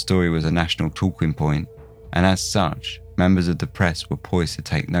now the story was a national talking point, and as such, members of the press were poised to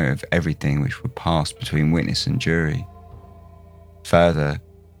take note of everything which would pass between witness and jury. Further,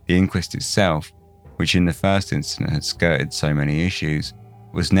 the inquest itself, which in the first incident had skirted so many issues,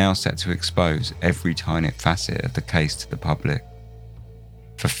 was now set to expose every tiny facet of the case to the public.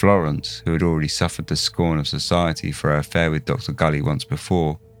 For Florence, who had already suffered the scorn of society for her affair with Dr. Gully once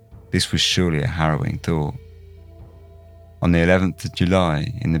before, this was surely a harrowing thought. On the 11th of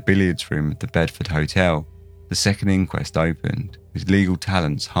July, in the billiards room of the Bedford Hotel, the second inquest opened, with legal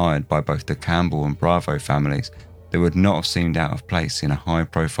talents hired by both the Campbell and Bravo families that would not have seemed out of place in a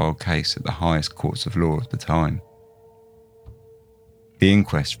high-profile case at the highest courts of law at the time. The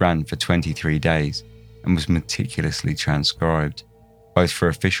inquest ran for 23 days and was meticulously transcribed, both for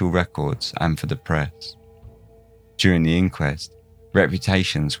official records and for the press. During the inquest,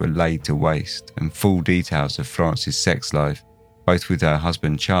 reputations were laid to waste and full details of Florence's sex life, both with her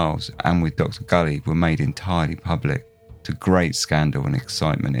husband Charles and with Dr. Gully, were made entirely public, to great scandal and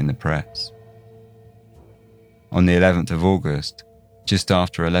excitement in the press. On the 11th of August, just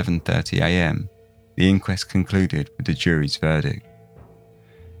after 11:30 a.m, the inquest concluded with the jury's verdict.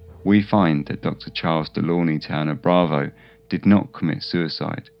 We find that Dr. Charles Delaunay Turner Bravo did not commit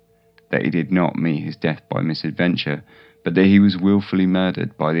suicide, that he did not meet his death by misadventure, but that he was willfully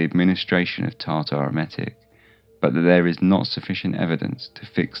murdered by the administration of tartar emetic, but that there is not sufficient evidence to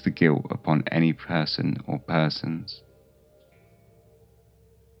fix the guilt upon any person or persons.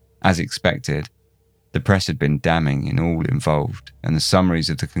 As expected, the press had been damning in all involved, and the summaries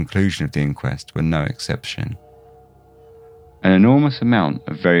of the conclusion of the inquest were no exception. An enormous amount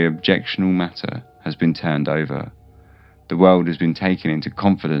of very objectionable matter has been turned over. The world has been taken into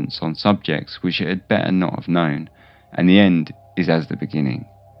confidence on subjects which it had better not have known, and the end is as the beginning,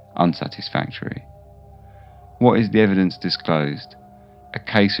 unsatisfactory. What is the evidence disclosed? A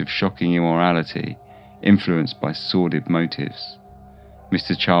case of shocking immorality, influenced by sordid motives.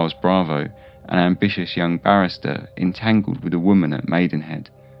 Mr. Charles Bravo, an ambitious young barrister entangled with a woman at Maidenhead,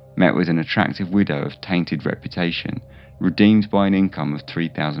 met with an attractive widow of tainted reputation, redeemed by an income of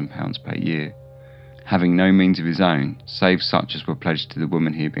 £3,000 per year. Having no means of his own, save such as were pledged to the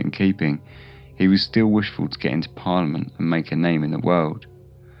woman he had been keeping, he was still wishful to get into Parliament and make a name in the world.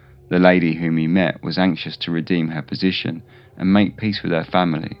 The lady whom he met was anxious to redeem her position and make peace with her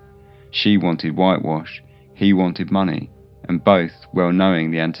family. She wanted whitewash, he wanted money, and both, well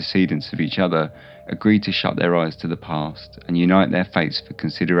knowing the antecedents of each other, agreed to shut their eyes to the past and unite their fates for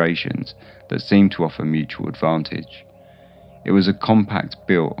considerations that seemed to offer mutual advantage. It was a compact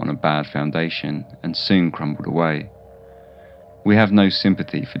built on a bad foundation and soon crumbled away. We have no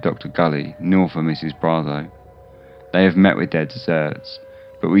sympathy for Dr. Gully nor for Mrs. Bravo. They have met with their deserts,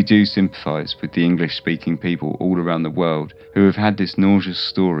 but we do sympathise with the English-speaking people all around the world who have had this nauseous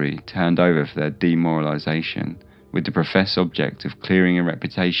story turned over for their demoralisation, with the professed object of clearing a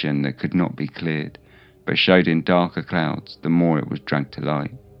reputation that could not be cleared, but showed in darker clouds the more it was dragged to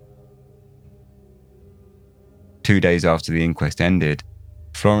light. 2 days after the inquest ended,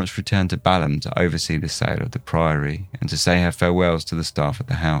 Florence returned to Balham to oversee the sale of the priory and to say her farewells to the staff at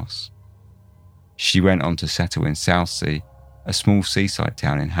the house. She went on to settle in Southsea, a small seaside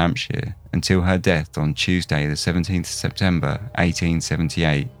town in Hampshire, until her death on Tuesday the 17th September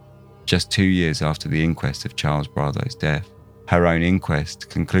 1878, just 2 years after the inquest of Charles Bravo's death. Her own inquest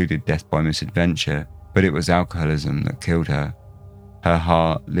concluded death by misadventure, but it was alcoholism that killed her. Her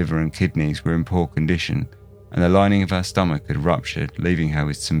heart, liver and kidneys were in poor condition, and the lining of her stomach had ruptured, leaving her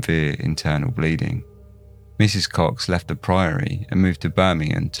with severe internal bleeding. Mrs. Cox left the priory and moved to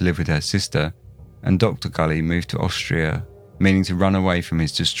Birmingham to live with her sister, and Dr. Gully moved to Austria, meaning to run away from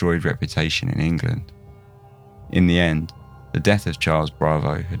his destroyed reputation in England. In the end, the death of Charles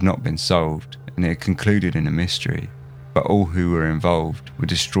Bravo had not been solved, and it had concluded in a mystery, but all who were involved were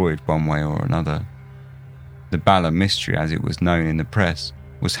destroyed one way or another. The Balham mystery, as it was known in the press,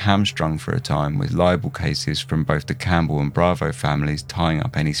 was hamstrung for a time with libel cases from both the Campbell and Bravo families tying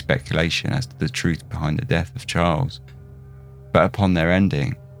up any speculation as to the truth behind the death of Charles. But upon their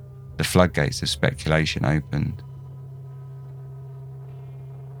ending, the floodgates of speculation opened.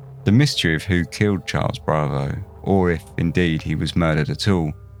 The mystery of who killed Charles Bravo, or if indeed he was murdered at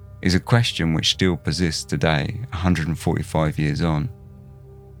all, is a question which still persists today, 145 years on.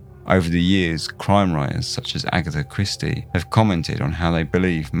 Over the years, crime writers such as Agatha Christie have commented on how they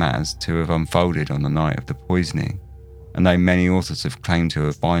believe matters to have unfolded on the night of the poisoning, and though many authors have claimed to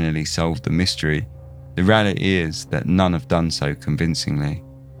have finally solved the mystery, the reality is that none have done so convincingly.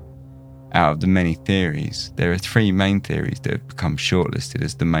 Out of the many theories, there are 3 main theories that have become shortlisted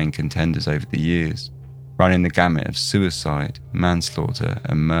as the main contenders over the years, running the gamut of suicide, manslaughter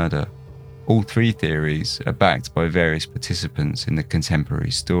and murder. All 3 theories are backed by various participants in the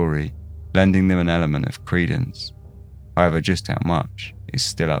contemporary story, lending them an element of credence. However, just how much is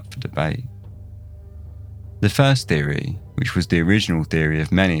still up for debate. The first theory, which was the original theory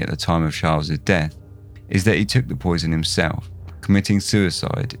of many at the time of Charles's death, is that he took the poison himself, committing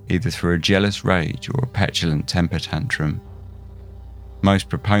suicide either through a jealous rage or a petulant temper tantrum. Most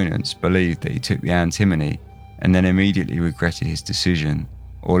proponents believe that he took the antimony and then immediately regretted his decision,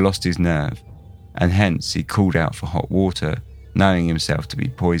 or lost his nerve, and hence he called out for hot water, knowing himself to be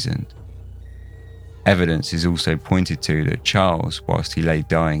poisoned. Evidence is also pointed to that Charles, whilst he lay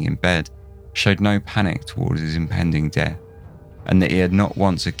dying in bed, showed no panic towards his impending death, and that he had not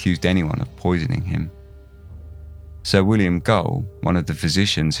once accused anyone of poisoning him. Sir William Gull, one of the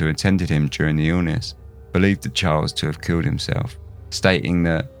physicians who attended him during the illness, believed that Charles to have killed himself, stating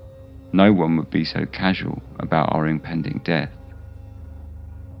that no one would be so casual about our impending death.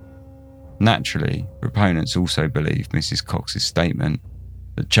 Naturally, proponents also believe Mrs. Cox's statement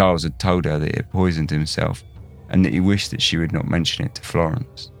that Charles had told her that he had poisoned himself and that he wished that she would not mention it to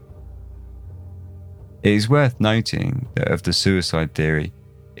Florence. It is worth noting that of the suicide theory,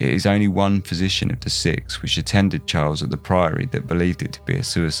 it is only one physician of the 6 which attended Charles at the priory that believed it to be a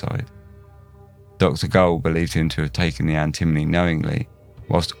suicide. Dr. Gull believed him to have taken the antimony knowingly,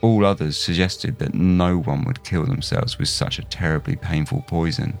 whilst all others suggested that no one would kill themselves with such a terribly painful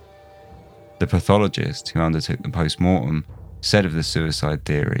poison. The pathologist who undertook the post-mortem said of the suicide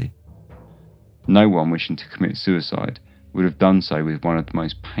theory, "No one wishing to commit suicide would have done so with one of the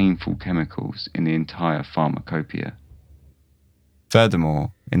most painful chemicals in the entire pharmacopoeia."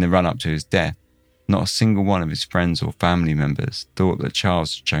 Furthermore, in the run-up to his death, not a single one of his friends or family members thought that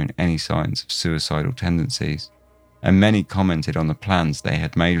Charles had shown any signs of suicidal tendencies, and many commented on the plans they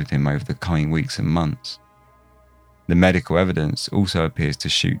had made with him over the coming weeks and months. The medical evidence also appears to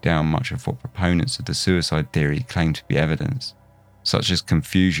shoot down much of what proponents of the suicide theory claim to be evidence, such as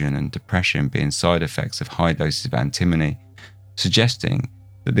confusion and depression being side effects of high doses of antimony, suggesting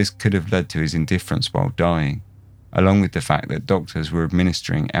that this could have led to his indifference while dying, along with the fact that doctors were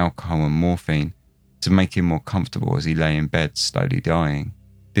administering alcohol and morphine to make him more comfortable as he lay in bed slowly dying.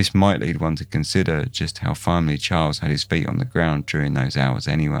 This might lead one to consider just how firmly Charles had his feet on the ground during those hours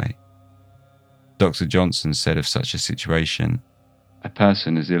anyway. Dr. Johnson said of such a situation, "A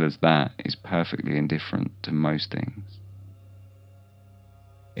person as ill as that is perfectly indifferent to most things."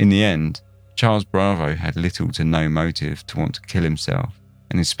 In the end, Charles Bravo had little to no motive to want to kill himself,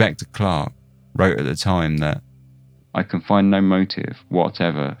 and Inspector Clark wrote at the time that, "I can find no motive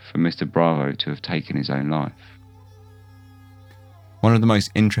whatever for Mr. Bravo to have taken his own life." One of the most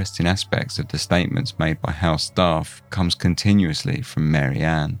interesting aspects of the statements made by house staff comes continuously from Mary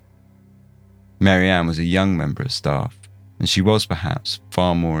Ann. Mary Ann was a young member of staff, and she was perhaps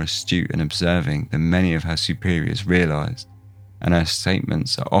far more astute and observing than many of her superiors realised, and her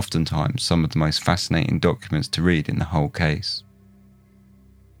statements are oftentimes some of the most fascinating documents to read in the whole case.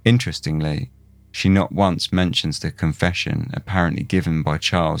 Interestingly, she not once mentions the confession apparently given by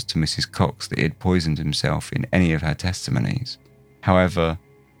Charles to Mrs. Cox that he had poisoned himself in any of her testimonies. However,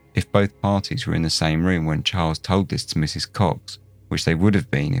 if both parties were in the same room when Charles told this to Mrs. Cox, which they would have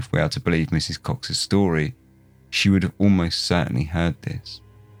been if we are to believe Mrs. Cox's story, she would have almost certainly heard this.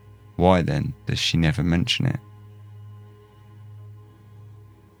 Why then does she never mention it?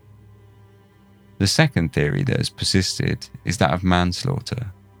 The second theory that has persisted is that of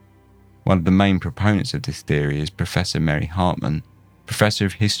manslaughter. One of the main proponents of this theory is Professor Mary Hartman, Professor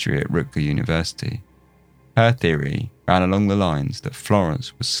of History at Rutger University. Her theory ran along the lines that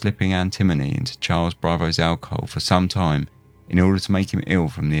Florence was slipping antimony into Charles Bravo's alcohol for some time in order to make him ill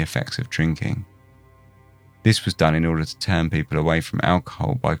from the effects of drinking. This was done in order to turn people away from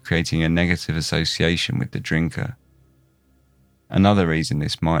alcohol by creating a negative association with the drinker. Another reason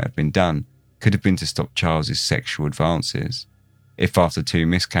this might have been done could have been to stop Charles's sexual advances. If after 2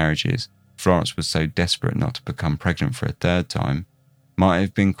 miscarriages, Florence was so desperate not to become pregnant for a third time, might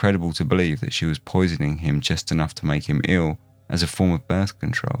have been credible to believe that she was poisoning him just enough to make him ill as a form of birth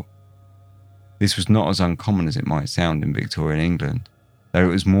control. This was not as uncommon as it might sound in Victorian England, though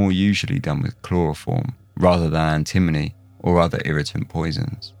it was more usually done with chloroform rather than antimony or other irritant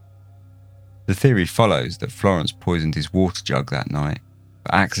poisons. The theory follows that Florence poisoned his water jug that night,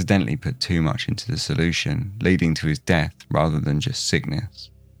 but accidentally put too much into the solution, leading to his death rather than just sickness.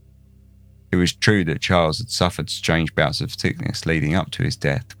 It was true that Charles had suffered strange bouts of sickness leading up to his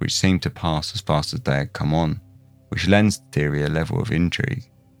death, which seemed to pass as fast as they had come on, which lends the theory a level of intrigue.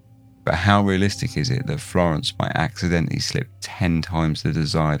 But how realistic is it that Florence might accidentally slip 10 times the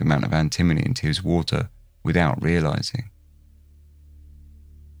desired amount of antimony into his water without realising?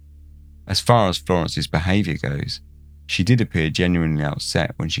 As far as Florence's behaviour goes, she did appear genuinely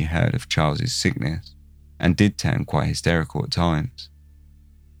upset when she heard of Charles's sickness, and did turn quite hysterical at times.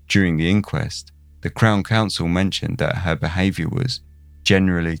 During the inquest, the Crown Counsel mentioned that her behaviour was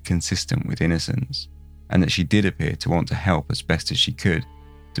generally consistent with innocence, and that she did appear to want to help as best as she could,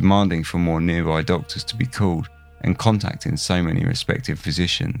 demanding for more nearby doctors to be called and contacting so many respective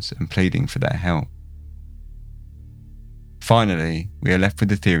physicians and pleading for their help. Finally, we are left with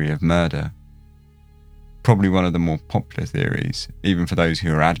the theory of murder. Probably one of the more popular theories, even for those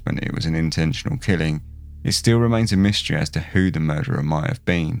who are adamant it was an intentional killing, it still remains a mystery as to who the murderer might have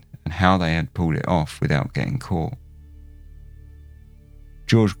been and how they had pulled it off without getting caught.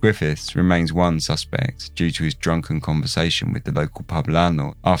 George Griffiths remains one suspect due to his drunken conversation with the local pub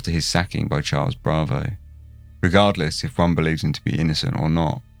landlord after his sacking by Charles Bravo. Regardless if one believes him to be innocent or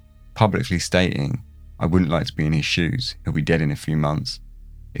not, publicly stating, "I wouldn't like to be in his shoes, he'll be dead in a few months,"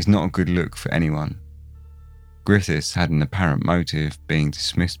 is not a good look for anyone. Griffiths had an apparent motive, being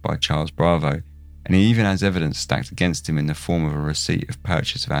dismissed by Charles Bravo, and he even has evidence stacked against him in the form of a receipt of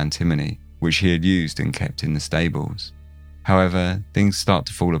purchase of antimony, which he had used and kept in the stables. However, things start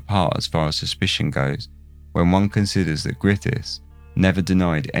to fall apart as far as suspicion goes, when one considers that Griffiths never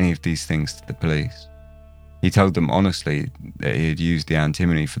denied any of these things to the police. He told them honestly that he had used the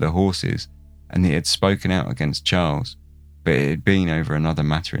antimony for the horses and he had spoken out against Charles, but it had been over another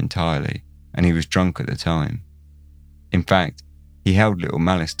matter entirely, and he was drunk at the time. In fact, he held little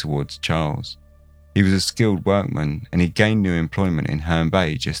malice towards Charles. He was a skilled workman and he gained new employment in Herne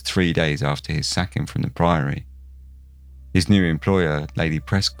Bay just 3 days after his sacking from the Priory. His new employer, Lady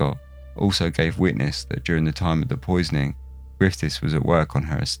Prescott, also gave witness that during the time of the poisoning, Griffiths was at work on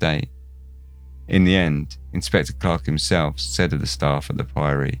her estate. In the end, Inspector Clark himself said of the staff at the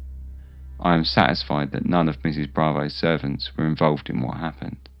Priory, "I am satisfied that none of Mrs. Bravo's servants were involved in what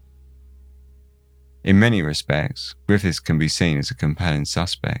happened." In many respects, Griffiths can be seen as a compelling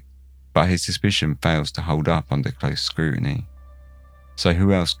suspect, but his suspicion fails to hold up under close scrutiny. So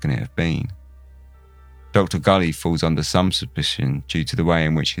who else can it have been? Dr. Gully falls under some suspicion due to the way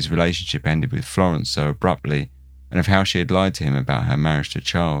in which his relationship ended with Florence so abruptly and of how she had lied to him about her marriage to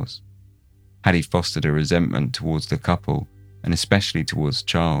Charles. Had he fostered a resentment towards the couple, and especially towards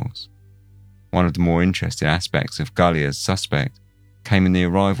Charles? One of the more interesting aspects of Gully as suspect came in the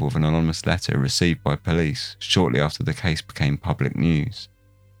arrival of an anonymous letter received by police shortly after the case became public news.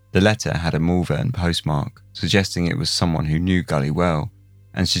 The letter had a Malvern postmark, suggesting it was someone who knew Gully well,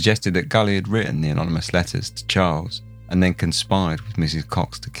 and suggested that Gully had written the anonymous letters to Charles and then conspired with Mrs.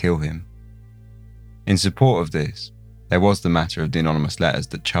 Cox to kill him. In support of this, there was the matter of the anonymous letters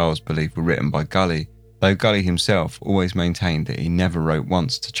that Charles believed were written by Gully, though Gully himself always maintained that he never wrote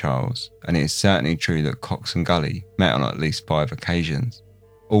once to Charles, and it is certainly true that Cox and Gully met on at least 5 occasions,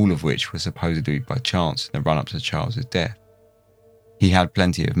 all of which were supposedly by chance in the run-up to Charles's death. He had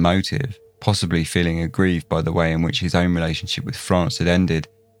plenty of motive, possibly feeling aggrieved by the way in which his own relationship with Florence had ended,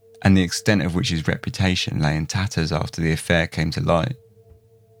 and the extent of which his reputation lay in tatters after the affair came to light.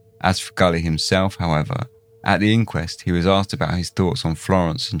 As for Gully himself, however, at the inquest he was asked about his thoughts on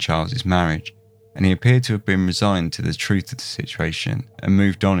Florence and Charles's marriage, and he appeared to have been resigned to the truth of the situation and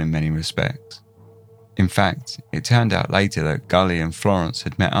moved on in many respects. In fact, it turned out later that Gully and Florence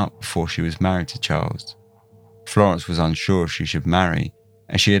had met up before she was married to Charles. Florence was unsure if she should marry,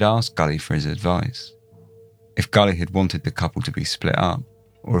 and she had asked Gully for his advice. If Gully had wanted the couple to be split up,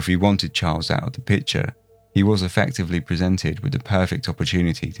 or if he wanted Charles out of the picture, he was effectively presented with the perfect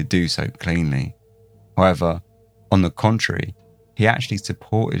opportunity to do so cleanly. However, on the contrary, he actually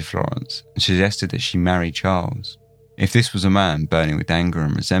supported Florence and suggested that she marry Charles. If this was a man burning with anger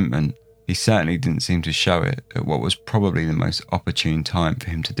and resentment, he certainly didn't seem to show it at what was probably the most opportune time for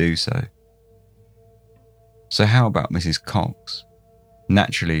him to do so. So how about Mrs. Cox?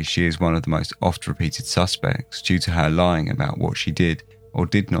 Naturally, she is one of the most oft-repeated suspects due to her lying about what she did or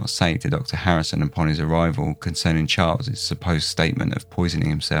did not say to Dr. Harrison upon his arrival concerning Charles's supposed statement of poisoning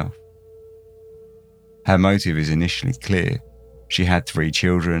himself. Her motive is initially clear. She had 3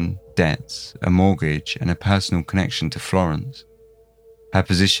 children, debts, a mortgage, and a personal connection to Florence. Her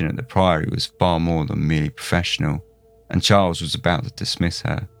position at the Priory was far more than merely professional, and Charles was about to dismiss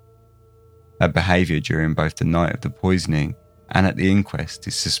her. Her behaviour during both the night of the poisoning and at the inquest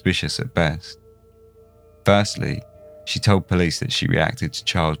is suspicious at best. Firstly, she told police that she reacted to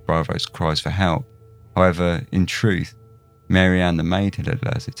Charles Bravo's cries for help. However, in truth, Mary Ann the maid had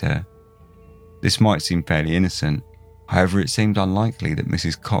alerted her. This might seem fairly innocent, however it seemed unlikely that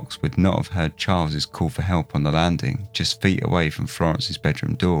Mrs. Cox would not have heard Charles's call for help on the landing just feet away from Florence's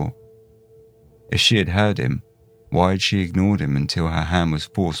bedroom door. If she had heard him, why had she ignored him until her hand was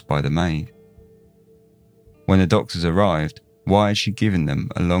forced by the maid? When the doctors arrived, why had she given them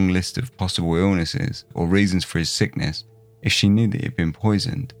a long list of possible illnesses or reasons for his sickness if she knew that he had been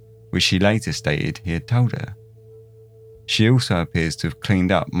poisoned, which she later stated he had told her? She also appears to have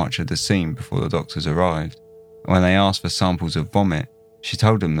cleaned up much of the scene before the doctors arrived, and when they asked for samples of vomit, she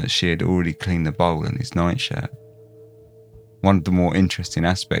told them that she had already cleaned the bowl in his nightshirt. One of the more interesting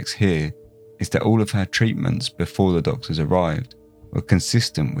aspects here is that all of her treatments before the doctors arrived were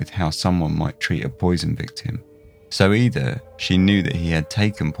consistent with how someone might treat a poison victim. So either she knew that he had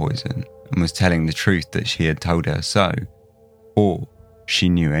taken poison and was telling the truth that she had told her so, or she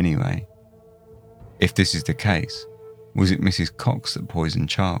knew anyway. If this is the case, was it Mrs. Cox that poisoned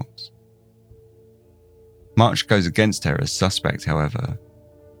Charles? Much goes against her as suspect, however.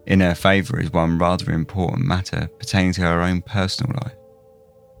 In her favour is one rather important matter pertaining to her own personal life.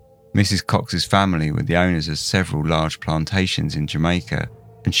 Mrs. Cox's family were the owners of several large plantations in Jamaica,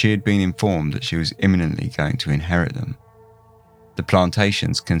 and she had been informed that she was imminently going to inherit them. The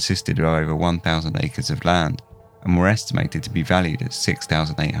plantations consisted of over 1,000 acres of land and were estimated to be valued at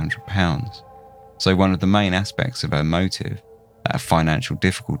 £6,800. So one of the main aspects of her motive, that of financial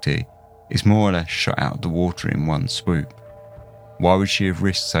difficulty, is more or less shot out of the water in one swoop. Why would she have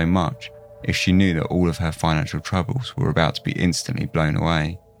risked so much if she knew that all of her financial troubles were about to be instantly blown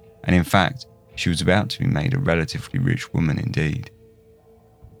away, and in fact, she was about to be made a relatively rich woman indeed.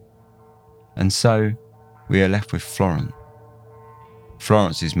 And so, we are left with Florence.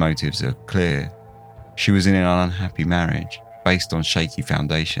 Florence's motives are clear. She was in an unhappy marriage, based on shaky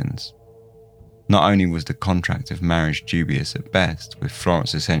foundations. Not only was the contract of marriage dubious at best, with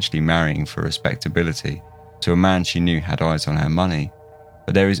Florence essentially marrying for respectability to a man she knew had eyes on her money,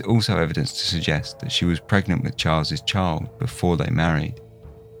 but there is also evidence to suggest that she was pregnant with Charles's child before they married,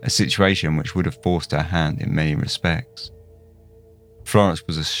 a situation which would have forced her hand in many respects. Florence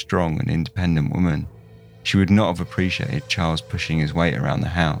was a strong and independent woman. She would not have appreciated Charles pushing his weight around the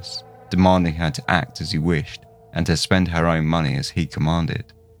house, demanding her to act as he wished and to spend her own money as he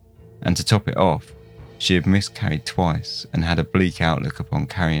commanded. And to top it off, she had miscarried twice and had a bleak outlook upon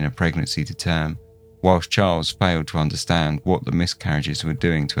carrying a pregnancy to term, whilst Charles failed to understand what the miscarriages were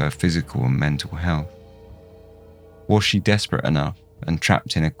doing to her physical and mental health. Was she desperate enough and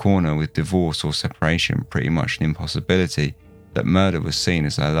trapped in a corner with divorce or separation pretty much an impossibility that murder was seen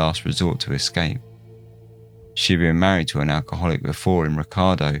as her last resort to escape? She had been married to an alcoholic before in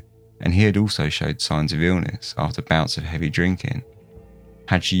Ricardo, and he had also showed signs of illness after bouts of heavy drinking.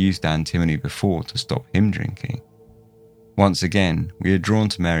 Had she used antimony before to stop him drinking? Once again, we are drawn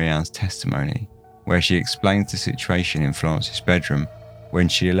to Mary Ann's testimony, where she explains the situation in Florence's bedroom when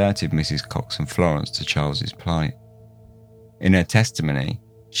she alerted Mrs. Cox and Florence to Charles's plight. In her testimony,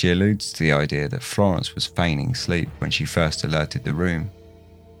 she alludes to the idea that Florence was feigning sleep when she first alerted the room.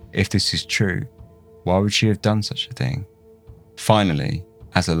 If this is true, why would she have done such a thing? Finally,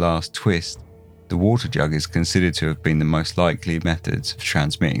 as a last twist, the water jug is considered to have been the most likely methods of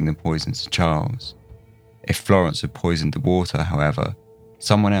transmitting the poison to Charles. If Florence had poisoned the water, however,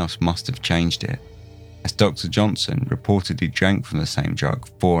 someone else must have changed it, as Dr. Johnson reportedly drank from the same jug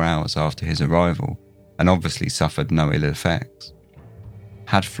 4 hours after his arrival and obviously suffered no ill effects.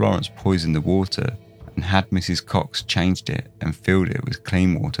 Had Florence poisoned the water, and had Mrs. Cox changed it and filled it with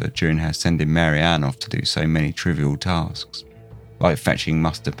clean water during her sending Mary Ann off to do so many trivial tasks, like fetching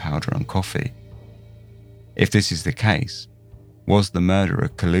mustard powder and coffee? If this is the case, was the murder a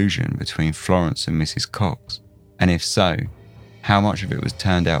collusion between Florence and Mrs. Cox? And if so, how much of it was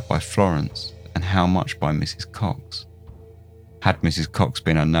turned out by Florence and how much by Mrs. Cox? Had Mrs. Cox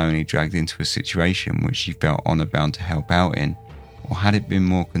been unknowingly dragged into a situation which she felt honour bound to help out in, or had it been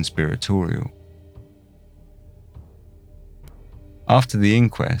more conspiratorial? After the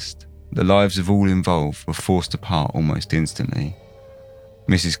inquest, the lives of all involved were forced apart almost instantly.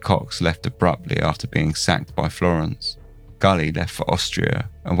 Mrs. Cox left abruptly after being sacked by Florence. Gully left for Austria,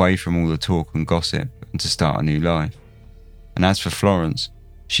 away from all the talk and gossip, and to start a new life. And as for Florence,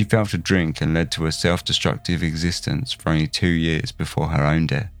 she fell to drink and led to a self-destructive existence for only 2 years before her own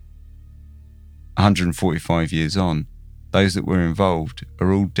death. 145 years on, those that were involved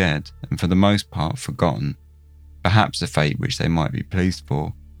are all dead and for the most part forgotten, perhaps a fate which they might be pleased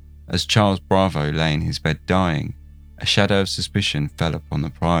for. As Charles Bravo lay in his bed dying, a shadow of suspicion fell upon the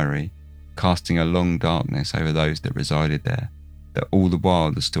priory, casting a long darkness over those that resided there, that all the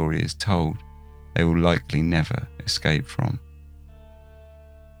while the story is told, they will likely never escape from.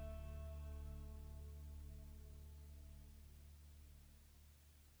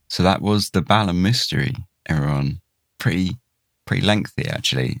 So that was the Balham mystery, everyone. Pretty lengthy,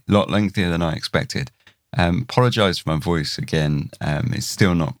 actually. A lot lengthier than I expected. Apologise for my voice again. It's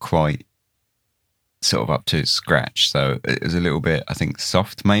still not quite sort of up to its scratch. So it was a little bit, I think,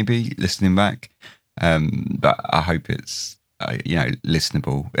 soft maybe, listening back. But I hope it's,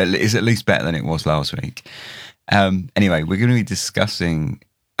 listenable. It's at least better than it was last week. Anyway, we're going to be discussing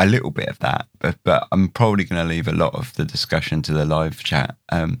a little bit of that, but I'm probably going to leave a lot of the discussion to the live chat.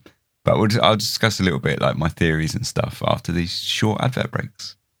 But I'll discuss a little bit like my theories and stuff after these short advert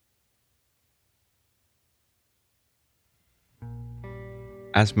breaks.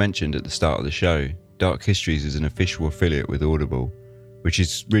 As mentioned at the start of the show, Dark Histories is an official affiliate with Audible, which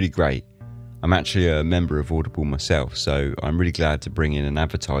is really great. I'm actually a member of Audible myself, so I'm really glad to bring in an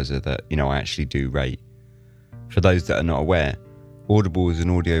advertiser that, I actually do rate. For those that are not aware, Audible is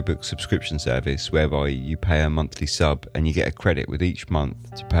an audiobook subscription service whereby you pay a monthly sub and you get a credit with each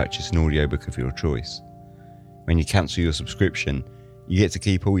month to purchase an audiobook of your choice. When you cancel your subscription, you get to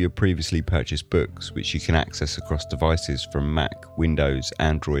keep all your previously purchased books, which you can access across devices from Mac, Windows,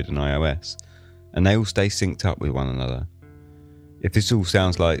 Android and iOS, and they all stay synced up with one another. If this all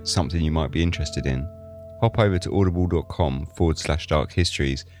sounds like something you might be interested in, hop over to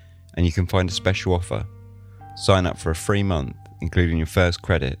audible.com/darkhistories and you can find a special offer. Sign up for a free month, including your first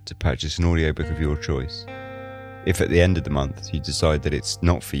credit, to purchase an audiobook of your choice. If at the end of the month you decide that it's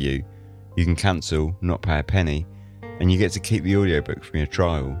not for you, You can cancel, not pay a penny, and you get to keep the audiobook from your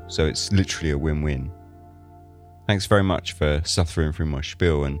trial, so it's literally a win-win. Thanks very much for suffering through my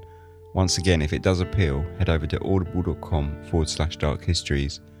spiel, and once again, if it does appeal, head over to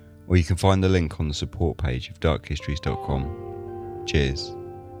audible.com/darkhistories, or you can find the link on the support page of darkhistories.com. Cheers.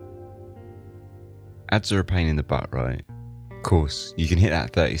 Ads are a pain in the butt, right? Of course, you can hit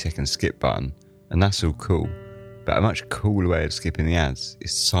that 30-second skip button, and that's all cool, but a much cooler way of skipping the ads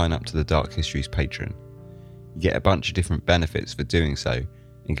is to sign up to the Dark Histories Patreon. You get a bunch of different benefits for doing so,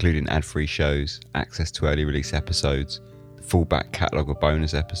 including ad-free shows, access to early release episodes, the full back catalogue of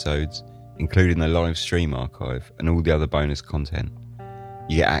bonus episodes, including the live stream archive and all the other bonus content.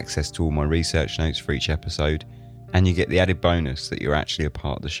 You get access to all my research notes for each episode, and you get the added bonus that you're actually a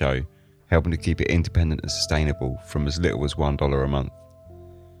part of the show, helping to keep it independent and sustainable from as little as $1 a month.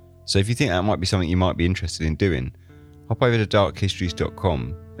 So if you think that might be something you might be interested in doing, hop over to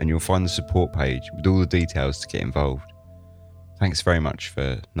darkhistories.com and you'll find the support page with all the details to get involved. Thanks very much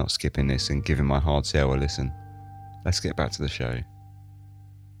for not skipping this and giving my hard sell a listen. Let's get back to the show.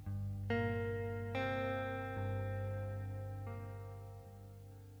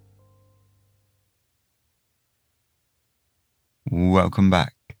 Welcome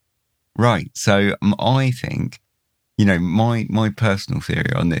back. Right, so I think, my personal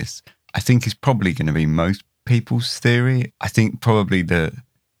theory on this, I think is probably going to be most people's theory. I think probably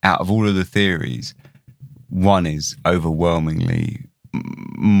out of all of the theories, one is overwhelmingly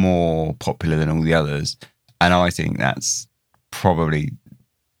more popular than all the others. And I think that's probably,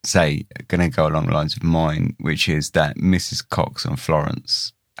 going to go along the lines of mine, which is that Mrs. Cox and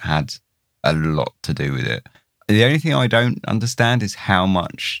Florence had a lot to do with it. The only thing I don't understand is how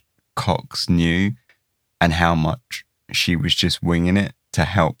much Cox knew and how much she was just winging it to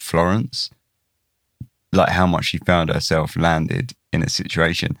help Florence. Like how much she found herself landed in a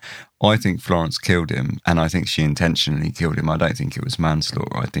situation. I think Florence killed him, and I think she intentionally killed him. I don't think it was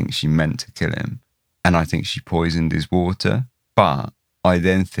manslaughter. I think she meant to kill him, and I think she poisoned his water. But I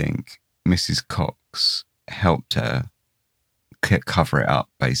then think Mrs. Cox helped her cover it up,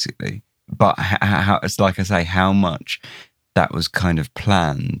 basically. But how, it's like I say, how much that was kind of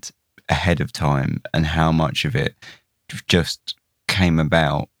planned ahead of time and how much of it just came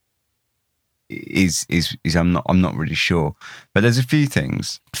about is I'm not really sure. But there's a few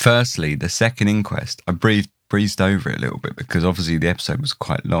things. Firstly, the second inquest, I breezed over it a little bit because obviously the episode was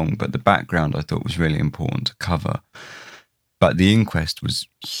quite long, but the background I thought was really important to cover. But the inquest was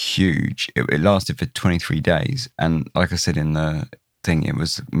huge. It lasted for 23 days. And like I said in the thing, it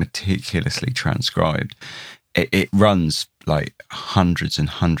was meticulously transcribed. It runs like hundreds and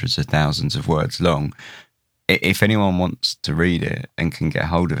hundreds of thousands of words long. If anyone wants to read it and can get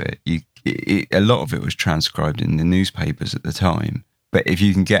hold of it, a lot of it was transcribed in the newspapers at the time. But if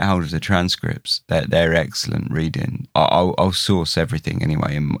you can get hold of the transcripts, they're excellent reading. I'll source everything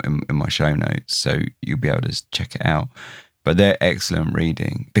anyway in my show notes, so you'll be able to check it out. But they're excellent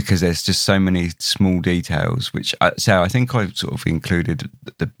reading because there's just so many small details, which I think I've sort of included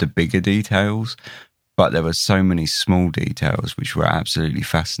the bigger details, but there were so many small details which were absolutely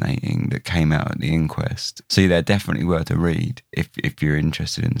fascinating that came out at the inquest. So they're definitely worth a read if you're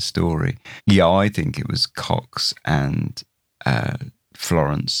interested in the story. Yeah, I think it was Cox and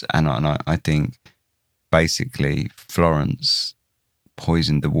Florence, and I think basically Florence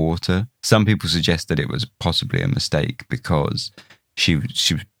poisoned the water. Some people suggest that it was possibly a mistake because she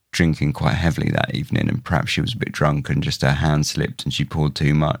was drinking quite heavily that evening and perhaps she was a bit drunk and just her hand slipped and she poured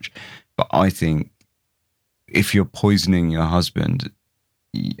too much. But I think if you're poisoning your husband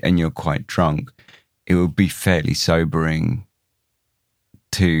and you're quite drunk, it would be fairly sobering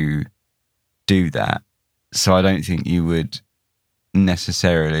to do that. So I don't think you would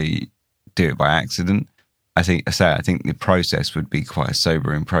necessarily do it by accident. I think the process would be quite a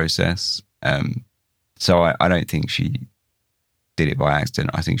sobering process. So I don't think she did it by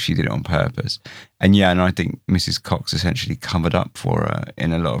accident. I think she did it on purpose. And I think Mrs. Cox essentially covered up for her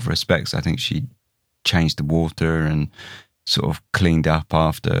in a lot of respects. I think she changed the water and sort of cleaned up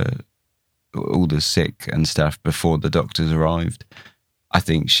after all the sick and stuff before the doctors arrived. I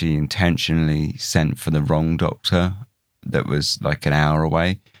think she intentionally sent for the wrong doctor that was like an hour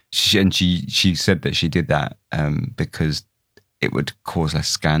away. She said that she did that because it would cause less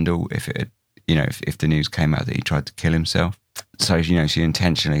scandal if the news came out that he tried to kill himself. So, she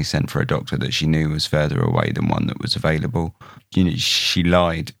intentionally sent for a doctor that she knew was further away than one that was available. She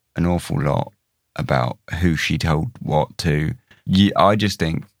lied an awful lot about who she told what to. I just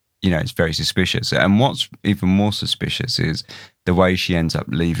think, it's very suspicious. And what's even more suspicious is the way she ends up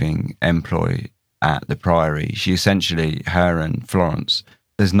leaving employ at the Priory. She essentially, her and Florence,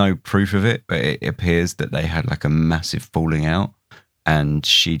 there's no proof of it, but it appears that they had like a massive falling out, and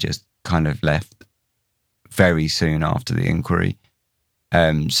she just kind of left very soon after the inquiry.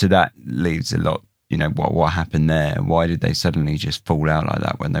 So that leaves a lot, you know, what happened there? Why did they suddenly just fall out like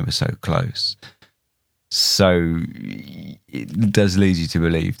that when they were so close? So it does lead you to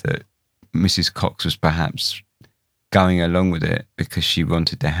believe that Mrs. Cox was perhaps going along with it because she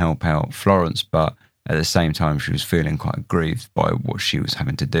wanted to help out Florence, but at the same time she was feeling quite aggrieved by what she was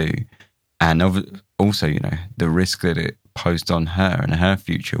having to do. And also, you know, the risk that it posed on her and her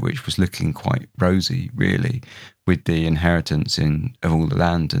future, which was looking quite rosy, really, with the inheritance of all the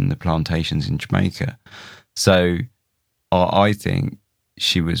land and the plantations in Jamaica. So I think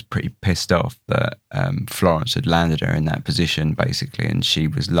she was pretty pissed off that Florence had landed her in that position, basically, and she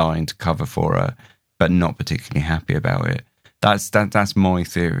was lying to cover for her, but not particularly happy about it. That's my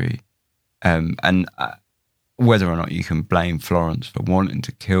theory. And whether or not you can blame Florence for wanting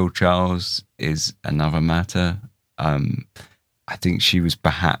to kill Charles is another matter. I think she was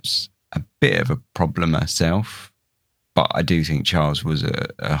perhaps a bit of a problem herself, but I do think Charles was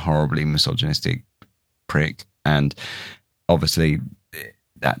a horribly misogynistic prick. And obviously,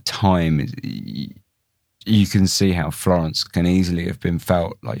 that time, you can see how Florence can easily have been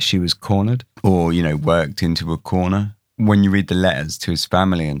felt like she was cornered or, you know, worked into a corner. When you read the letters to his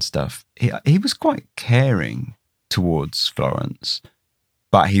family and stuff, he was quite caring towards Florence,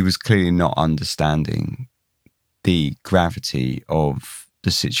 but he was clearly not understanding the gravity of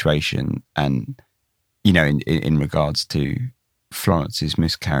the situation and, you know, in regards to Florence's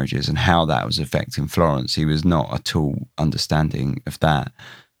miscarriages and how that was affecting Florence. He was not at all understanding of that,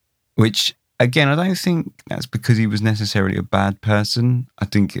 which, again, I don't think that's because he was necessarily a bad person. I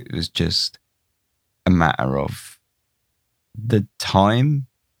think it was just a matter of the time.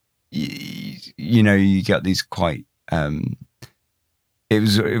 You know, you get these quite it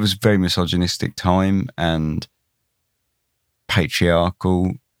was a very misogynistic time and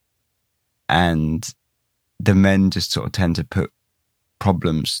patriarchal, and the men just sort of tend to put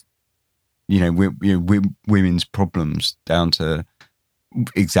problems, women's problems down to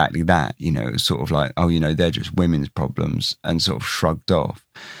exactly that. You know, sort of like, oh, you know, they're just women's problems, and sort of shrugged off.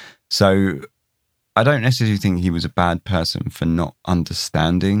 So I don't necessarily think he was a bad person for not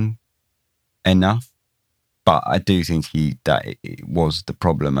understanding enough, but I do think that it was the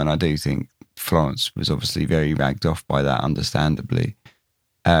problem, and I do think Florence was obviously very ragged off by that, understandably.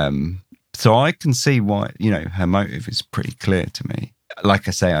 So I can see why, you know, her motive is pretty clear to me. Like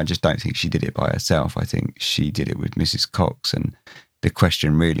I say, I just don't think she did it by herself. I think she did it with Mrs. Cox, and the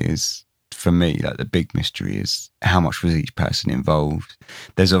question really is, for me, like the big mystery is how much was each person involved.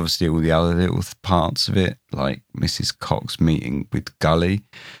 There's obviously all the other little parts of it, like Mrs. Cox meeting with Gully.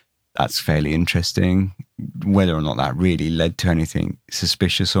 That's fairly interesting. Whether or not that really led to anything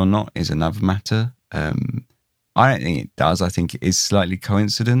suspicious or not is another matter. I don't think it does. I think it is slightly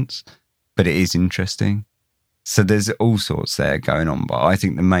coincidence, but it is interesting. So there's all sorts there going on, but I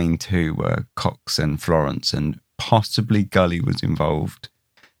think the main two were Cox and Florence, and possibly Gully was involved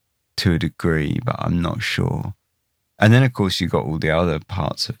to a degree, but I'm not sure. And then, of course, you got all the other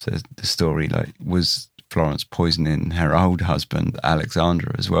parts of the story, like was Florence poisoning her old husband,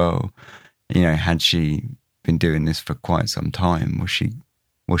 Alexander, as well? You know, had she been doing this for quite some time? Was she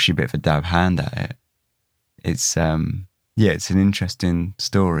a bit of a dab hand at it? It's it's an interesting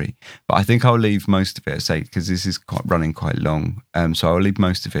story, but I think I'll leave most of it, say, because this is running quite long. So I'll leave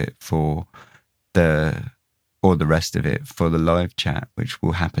most of it for the rest of it for the live chat, which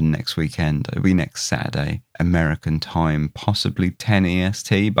will happen next weekend. It'll be next Saturday, American time, possibly 10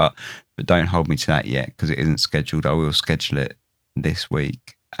 EST, but don't hold me to that yet because it isn't scheduled. I will schedule it this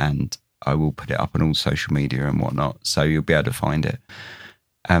week and I will put it up on all social media and whatnot, so you'll be able to find it.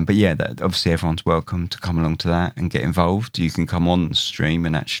 But yeah, obviously everyone's welcome to come along to that and get involved. You can come on the stream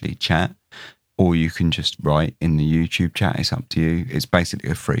and actually chat, or you can just write in the YouTube chat. It's up to you. It's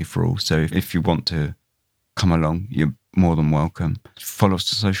basically a free-for-all. So if you want to come along, you're more than welcome. Follow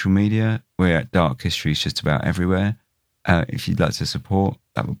us on social media. We're at Dark Histories just about everywhere. If you'd like to support,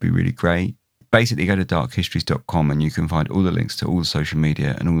 that would be really great. Basically, go to darkhistories.com and you can find all the links to all the social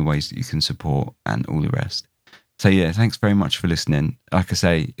media and all the ways that you can support and all the rest. So yeah, thanks very much for listening. Like I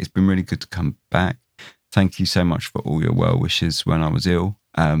say, it's been really good to come back. Thank you so much for all your well wishes when I was ill.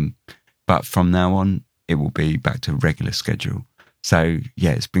 But from now on, it will be back to regular schedule. So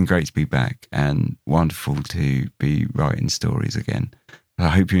yeah, it's been great to be back and wonderful to be writing stories again. I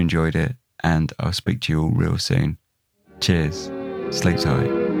hope you enjoyed it, and I'll speak to you all real soon. Cheers. Sleep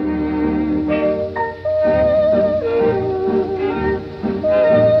tight.